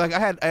responds to it. Like I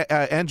had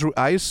Andrew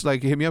Ice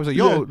like hit me up. I was like,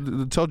 yo,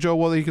 tell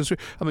JoeWo that he can stream.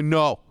 I'm like,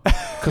 no,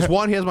 because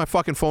one, he has my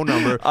fucking phone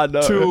number.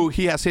 Two,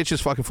 he has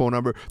Hitch's fucking phone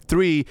number.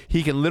 Three,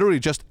 he can literally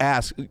just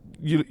ask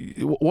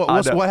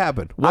what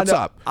happened? What's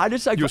up? I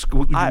just like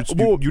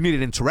you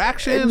needed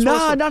interactions.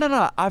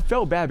 No. I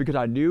felt bad because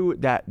I knew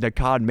that the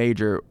COD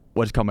major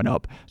was coming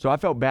up, so I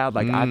felt bad.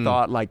 Like I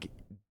thought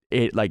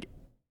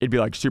it'd be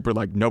like super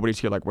like nobody's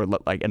here, like we're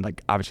like, and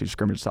like obviously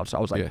scrimmage stuff. So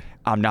I was like,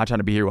 I'm not trying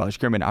to be here while I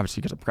scrimmage,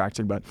 obviously because I'm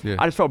practicing. But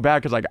I just felt bad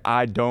because like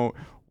I don't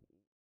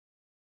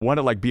want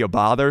to like be a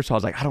bother, so I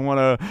was like, I don't want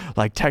to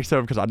like text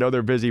them because I know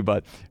they're busy.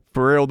 But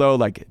for real though,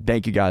 like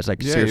thank you guys.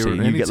 Like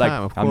seriously, you get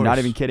like I'm not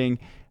even kidding.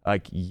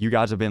 Like you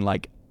guys have been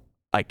like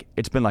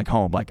it's been like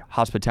home, like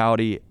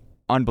hospitality,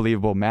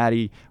 unbelievable.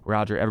 Maddie,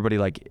 Roger, everybody,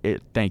 like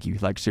it. Thank you.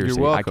 Like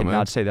seriously, You're welcome, I cannot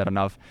man. say that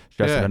enough.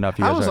 Stress it enough.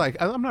 You I guys was like,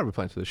 I'm not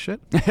replying to this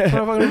shit. I'm not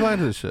fucking replying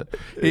to this shit.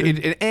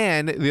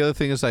 And the other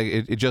thing is like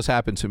it just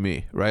happened to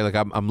me, right? Like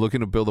I'm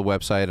looking to build a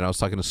website, and I was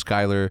talking to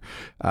Skylar,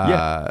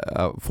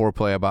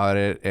 Foreplay about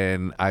it,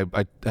 and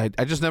I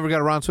just never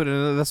got around to it.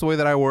 And that's the way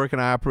that I work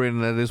and I operate,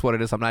 and that is what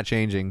it is. I'm not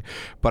changing.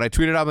 But I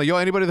tweeted out, I'm like, yo,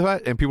 anybody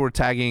that, and people were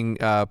tagging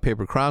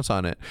Paper Crowns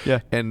on it.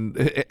 Yeah. And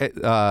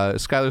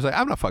Skylar's like,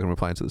 I'm not fucking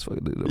replying to this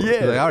fucking dude.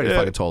 Yeah. Like, I already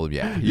fucking told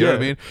him, You know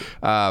what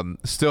I mean?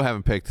 Still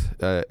haven't picked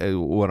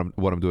what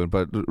I'm doing,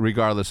 but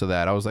regardless of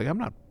that, I was like, I'm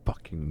not.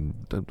 I'm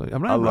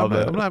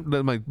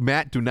like,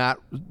 Matt,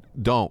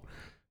 don't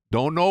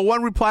no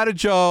one reply to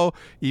Joe,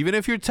 even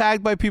if you're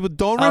tagged by people.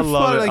 Don't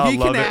reply. Like he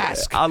can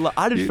ask.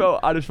 I just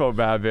felt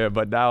bad, man.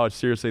 But now it's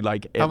seriously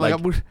like I'm like,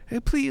 hey,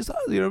 please,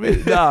 you know what I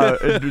mean? No,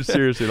 it's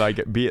seriously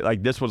like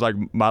this was like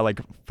my like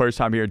first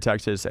time here in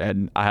Texas,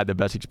 and I had the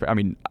best experience. I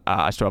mean,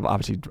 I still have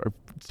obviously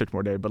 6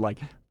 more days, but like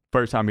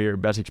first time here,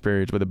 best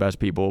experience with the best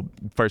people.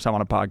 First time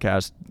on a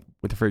podcast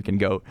with the freaking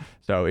GOAT.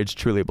 So it's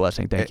truly a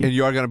blessing. Thank you. And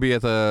you are going to be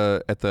at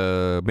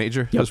the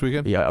major this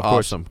weekend? Yeah, of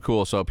course. Awesome.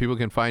 Cool. So people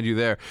can find you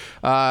there.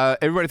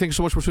 Everybody, thank you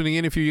so much for tuning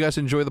in. If you guys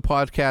enjoy the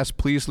podcast,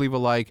 please leave a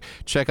like.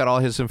 Check out all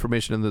his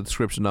information in the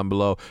description down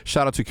below.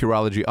 Shout out to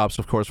Curology Ops,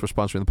 of course, for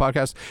sponsoring the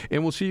podcast.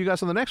 And we'll see you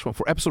guys on the next one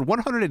for episode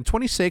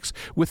 126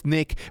 with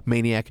Nick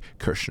Maniac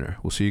Kirshner.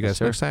 We'll see you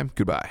guys next time.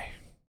 Goodbye.